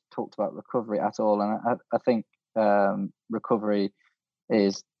 I guess, talked about recovery at all, and I think recovery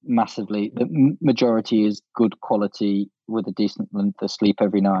is massively, the majority is good quality with a decent length of sleep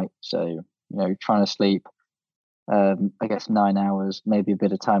every night. So trying to sleep, I guess 9 hours, maybe a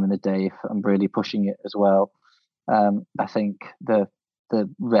bit of time in the day if I'm really pushing it as well. I think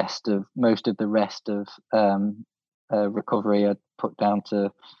most of the rest of recovery I'd put down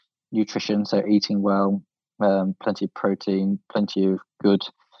to nutrition, so eating well, plenty of protein, plenty of good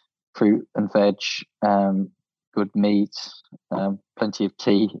fruit and veg, good meat, plenty of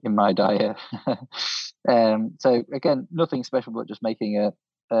tea in my diet. So again, nothing special, but just making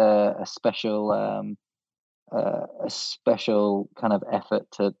a special kind of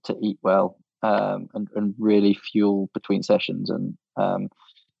effort to eat well, and really fuel between sessions. And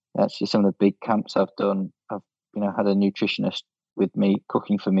actually, some of the big camps I've done, I've had a nutritionist with me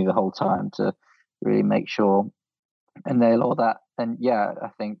cooking for me the whole time to really make sure and nail all that. And I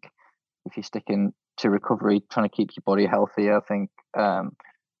think if you're sticking to recovery, trying to keep your body healthy, I think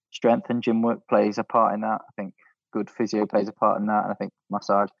strength and gym work plays a part in that. I think good physio plays a part in that, and I think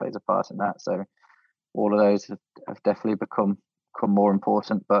massage plays a part in that. So all of those have definitely become more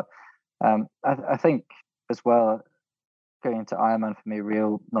important. But I think as well, going into Ironman for me,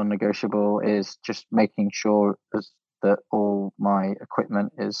 real non-negotiable is just making sure that all my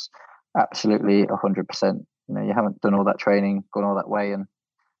equipment is absolutely 100%. You haven't done all that training, gone all that way, and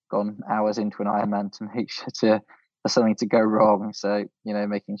gone hours into an Ironman to make sure for something to go wrong. So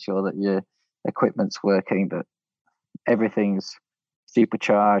making sure that your equipment's working, that everything's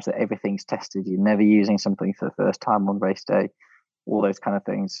supercharged, that everything's tested. You're never using something for the first time on race day. All those kind of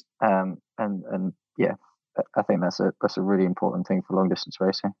things. I think that's a really important thing for long distance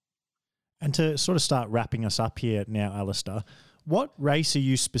racing. And to sort of start wrapping us up here now, Alistair, what race are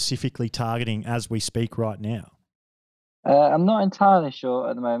you specifically targeting as we speak right now? I'm not entirely sure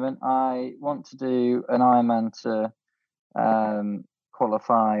at the moment. I want to do an Ironman to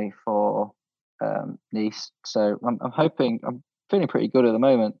qualify for Nice. So I'm hoping, I'm feeling pretty good at the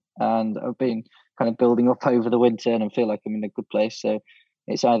moment, and I've been kind of building up over the winter and I feel like I'm in a good place. So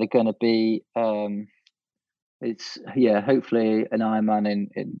it's either going to be hopefully an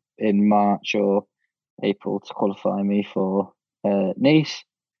Ironman in March or April to qualify me for Nice,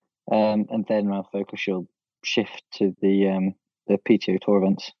 and then my focus will shift to the PTO Tour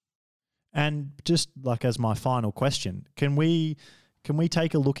events. And just like as my final question, can we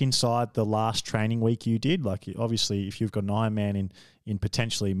take a look inside the last training week you did? Like, obviously, if you've got an Ironman in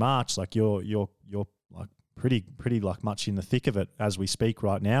potentially March, like you're like pretty like much in the thick of it as we speak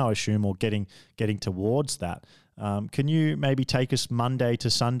right now, I assume, or getting towards that. Can you maybe take us Monday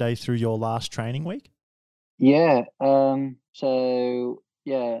to Sunday through your last training week? Yeah.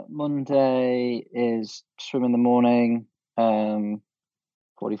 Monday is swim in the morning,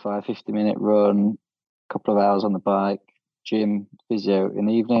 45, 50-minute run, a couple of hours on the bike, gym, physio in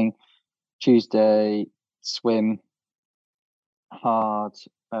the evening. Tuesday, swim hard.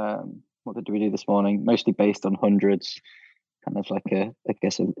 What did we do this morning? Mostly based on hundreds, kind of like a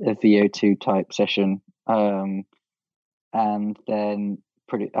VO2 type session. And then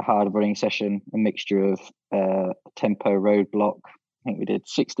a hard running session, a mixture of tempo roadblock. I think we did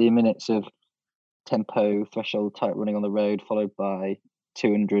 60 minutes of tempo threshold type running on the road, followed by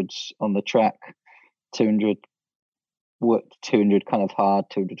 200s on the track, 200 kind of hard,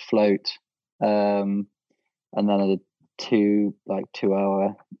 200 float. And then I did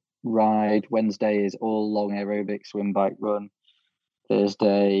 2-hour ride. Wednesday is all long aerobic, swim, bike, run.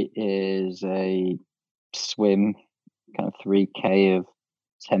 Thursday is a swim, kind of 3K of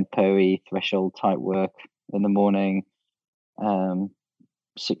tempo-y threshold type work in the morning,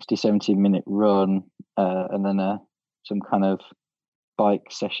 60-70 minute run, and then some kind of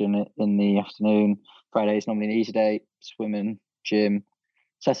bike session in the afternoon. Friday's normally an easy day, swimming, gym.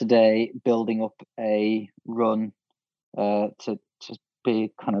 Saturday, building up a run to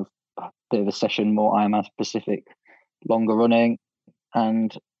be kind of a bit of a session, more Ironman specific, longer running.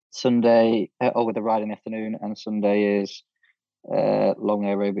 And Sunday, with a ride in the afternoon, and Sunday is long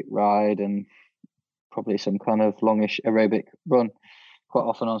aerobic ride and probably some kind of longish aerobic run. Quite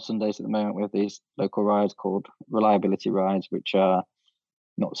often on Sundays at the moment, we have these local rides called reliability rides, which are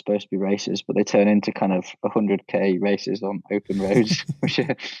not supposed to be races, but they turn into kind of 100k races on open roads, which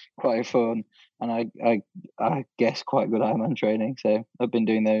are quite fun. And I guess quite good Ironman training. So I've been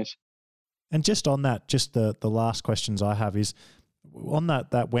doing those. And just on that, just the last questions I have is on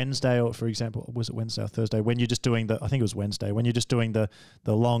that Wednesday, or for example, was it Wednesday or Thursday, when you're just doing I think it was Wednesday, when you're just doing the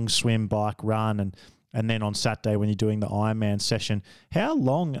long swim, bike, run, and then on Saturday when you're doing the Ironman session, how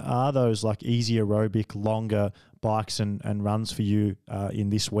long are those like easy aerobic, longer bikes and runs for you in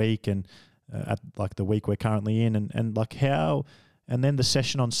this week and at like the week we're currently in, and like how, and then the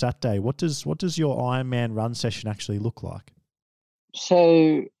session on Saturday, what does your Ironman run session actually look like?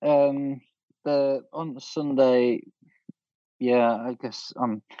 So on the Sunday, yeah, I guess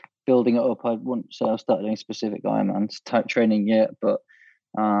I'm building it up. I wouldn't say I've started doing specific Ironman type training yet, but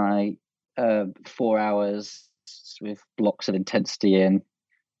I 4 hours with blocks of intensity in,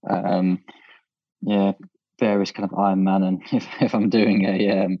 various kind of Ironman, and if I'm doing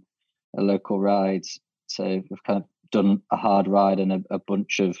a local ride, so we've kind of done a hard ride and a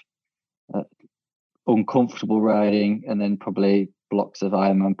bunch of uncomfortable riding, and then probably blocks of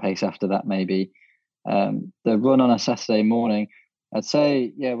Ironman pace after that maybe. The run on a Saturday morning, I'd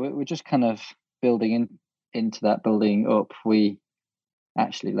say, we're just kind of building up. We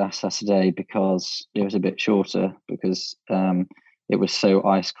actually last Saturday, because it was a bit shorter, because it was so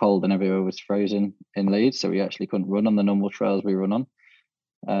ice cold and everywhere was frozen in Leeds, so we actually couldn't run on the normal trails we run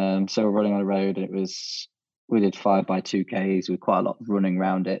on. So we're running on a road, and we did 5 by 2Ks with quite a lot of running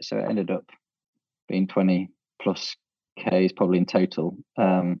around it, so it ended up being 20 plus Ks probably in total.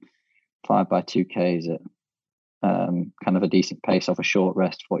 5 by 2Ks at kind of a decent pace off a short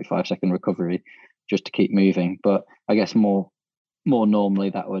rest, 45-second recovery, just to keep moving. But I guess more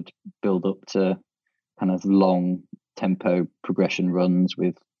normally that would build up to kind of long tempo progression runs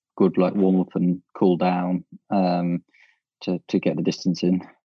with good like warm up and cool down to get the distance in.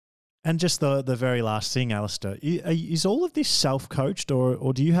 And just the very last thing, Alistair, is all of this self-coached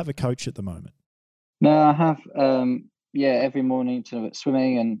or do you have a coach at the moment? No, I have every morning to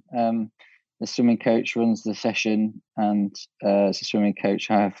swimming, and the swimming coach runs the session, and as a swimming coach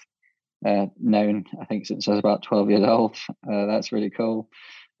I have known, I think, since I was about 12 years old. That's really cool.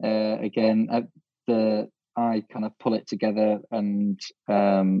 Again, I kind of pull it together and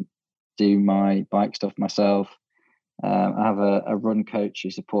do my bike stuff myself. I have a run coach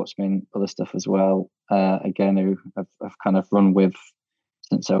who supports me in other stuff as well. Again, who I've kind of run with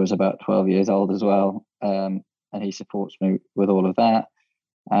since I was about 12 years old as well. And he supports me with all of that.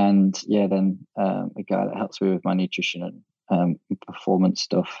 And then a guy that helps me with my nutrition and performance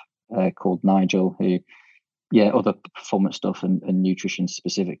stuff called Nigel, who, other performance stuff and nutrition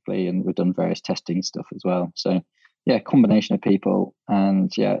specifically. And we've done various testing stuff as well. So, combination of people.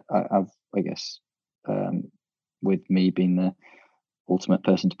 And I guess with me being the ultimate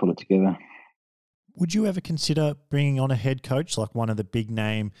person to pull it together. Would you ever consider bringing on a head coach, like one of the big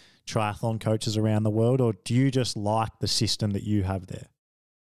name triathlon coaches around the world, or do you just like the system that you have there?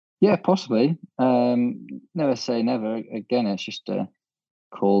 Yeah, possibly. Never say never. Again, it's just a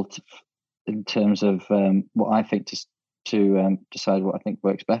call in terms of what I think to decide what I think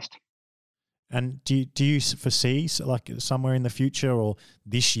works best. And do you foresee, like somewhere in the future or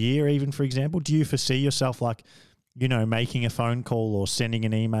this year even, for example, do you foresee yourself like, making a phone call or sending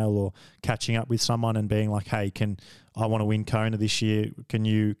an email or catching up with someone and being like, hey, I want to win Kona this year. Can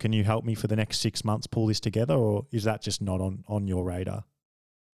you help me for the next 6 months pull this together? Or is that just not on your radar?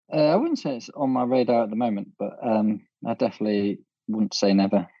 I wouldn't say it's on my radar at the moment, but I definitely wouldn't say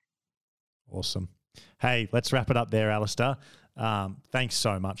never. Awesome. Hey, let's wrap it up there, Alistair. Thanks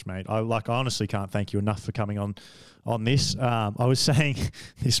so much, mate. I honestly can't thank you enough for coming on this. I was saying,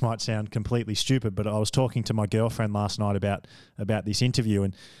 this might sound completely stupid, but I was talking to my girlfriend last night about this interview,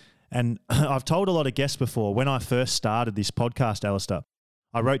 and I've told a lot of guests before, when I first started this podcast, Alistair,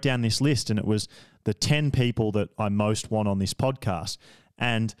 I wrote down this list, and it was the 10 people that I most want on this podcast.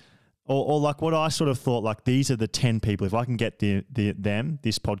 And or like what I sort of thought, like these are the 10 people. If I can get them,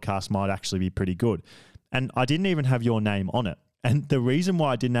 this podcast might actually be pretty good. And I didn't even have your name on it. And the reason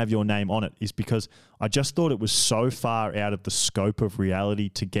why I didn't have your name on it is because I just thought it was so far out of the scope of reality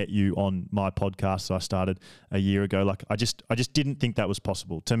to get you on my podcast that I started a year ago. Like I just didn't think that was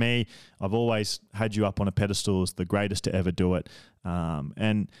possible. To me, I've always had you up on a pedestal as the greatest to ever do it.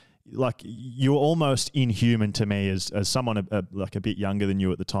 And like you're almost inhuman to me as someone like a bit younger than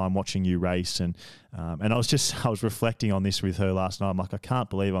you at the time, watching you race, and I was reflecting on this with her last night. I'm like, I can't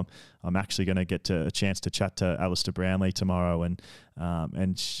believe I'm actually going to get a chance to chat to Alistair Brownlee tomorrow, and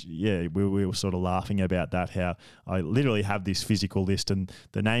we were sort of laughing about that. How I literally have this physical list, and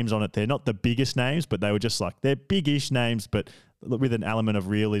the names on it, they're not the biggest names, but they were just like they're big-ish names, but with an element of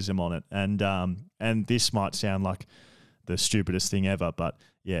realism on it. And this might sound like the stupidest thing ever, but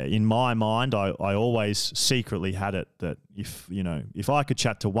yeah, in my mind, I always secretly had it that if I could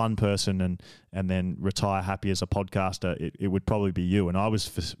chat to one person and then retire happy as a podcaster, it would probably be you. And I was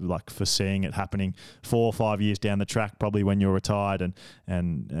foreseeing it happening 4 or 5 years down the track, probably when you're retired,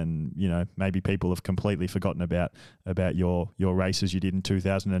 and maybe people have completely forgotten about your races you did in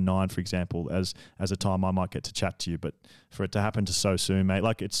 2009, for example, as a time I might get to chat to you. But for it to happen to so soon, mate,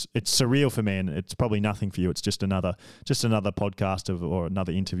 like it's surreal for me, and it's probably nothing for you. It's just another podcast or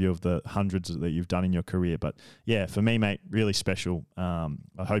another interview of the hundreds that you've done in your career. But yeah, for me, mate, really special. I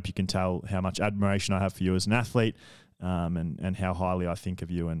hope you can tell how much admiration I have for you as an athlete, and how highly I think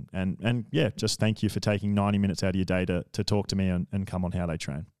of you. And yeah, just thank you for taking 90 minutes out of your day to talk to me and come on How They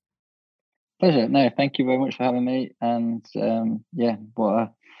Train. Pleasure. No, thank you very much for having me. And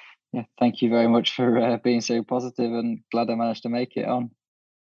thank you very much for being so positive, and glad I managed to make it on.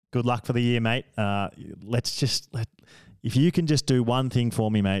 Good luck for the year, mate. If you can just do one thing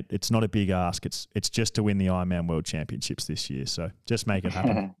for me, mate, it's not a big ask. It's just to win the Ironman World Championships this year. So just make it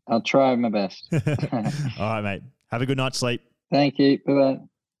happen. I'll try my best. All right, mate. Have a good night's sleep. Thank you. Bye-bye.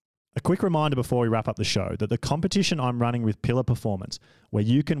 A quick reminder before we wrap up the show that the competition I'm running with Pillar Performance, where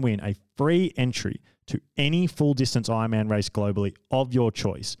you can win a free entry to any full distance Ironman race globally of your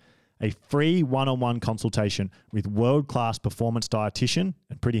choice, a free one-on-one consultation with world-class performance dietitian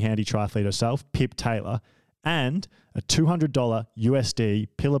and pretty handy triathlete herself, Pip Taylor, and a $200 USD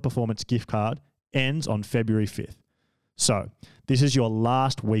Pillar Performance gift card ends on February 5th. So this is your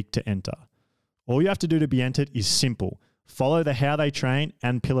last week to enter. All you have to do to be entered is simple. Follow the How They Train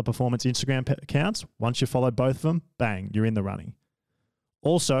and Pillar Performance Instagram accounts. Once you've followed both of them, bang, you're in the running.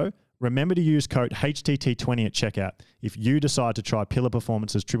 Also, remember to use code HTT20 at checkout if you decide to try Pillar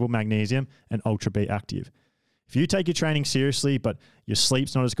Performance's Triple Magnesium and Ultra B Active. If you take your training seriously, but your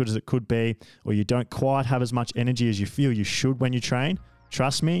sleep's not as good as it could be, or you don't quite have as much energy as you feel you should when you train,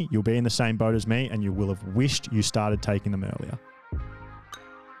 trust me, you'll be in the same boat as me, and you will have wished you started taking them earlier.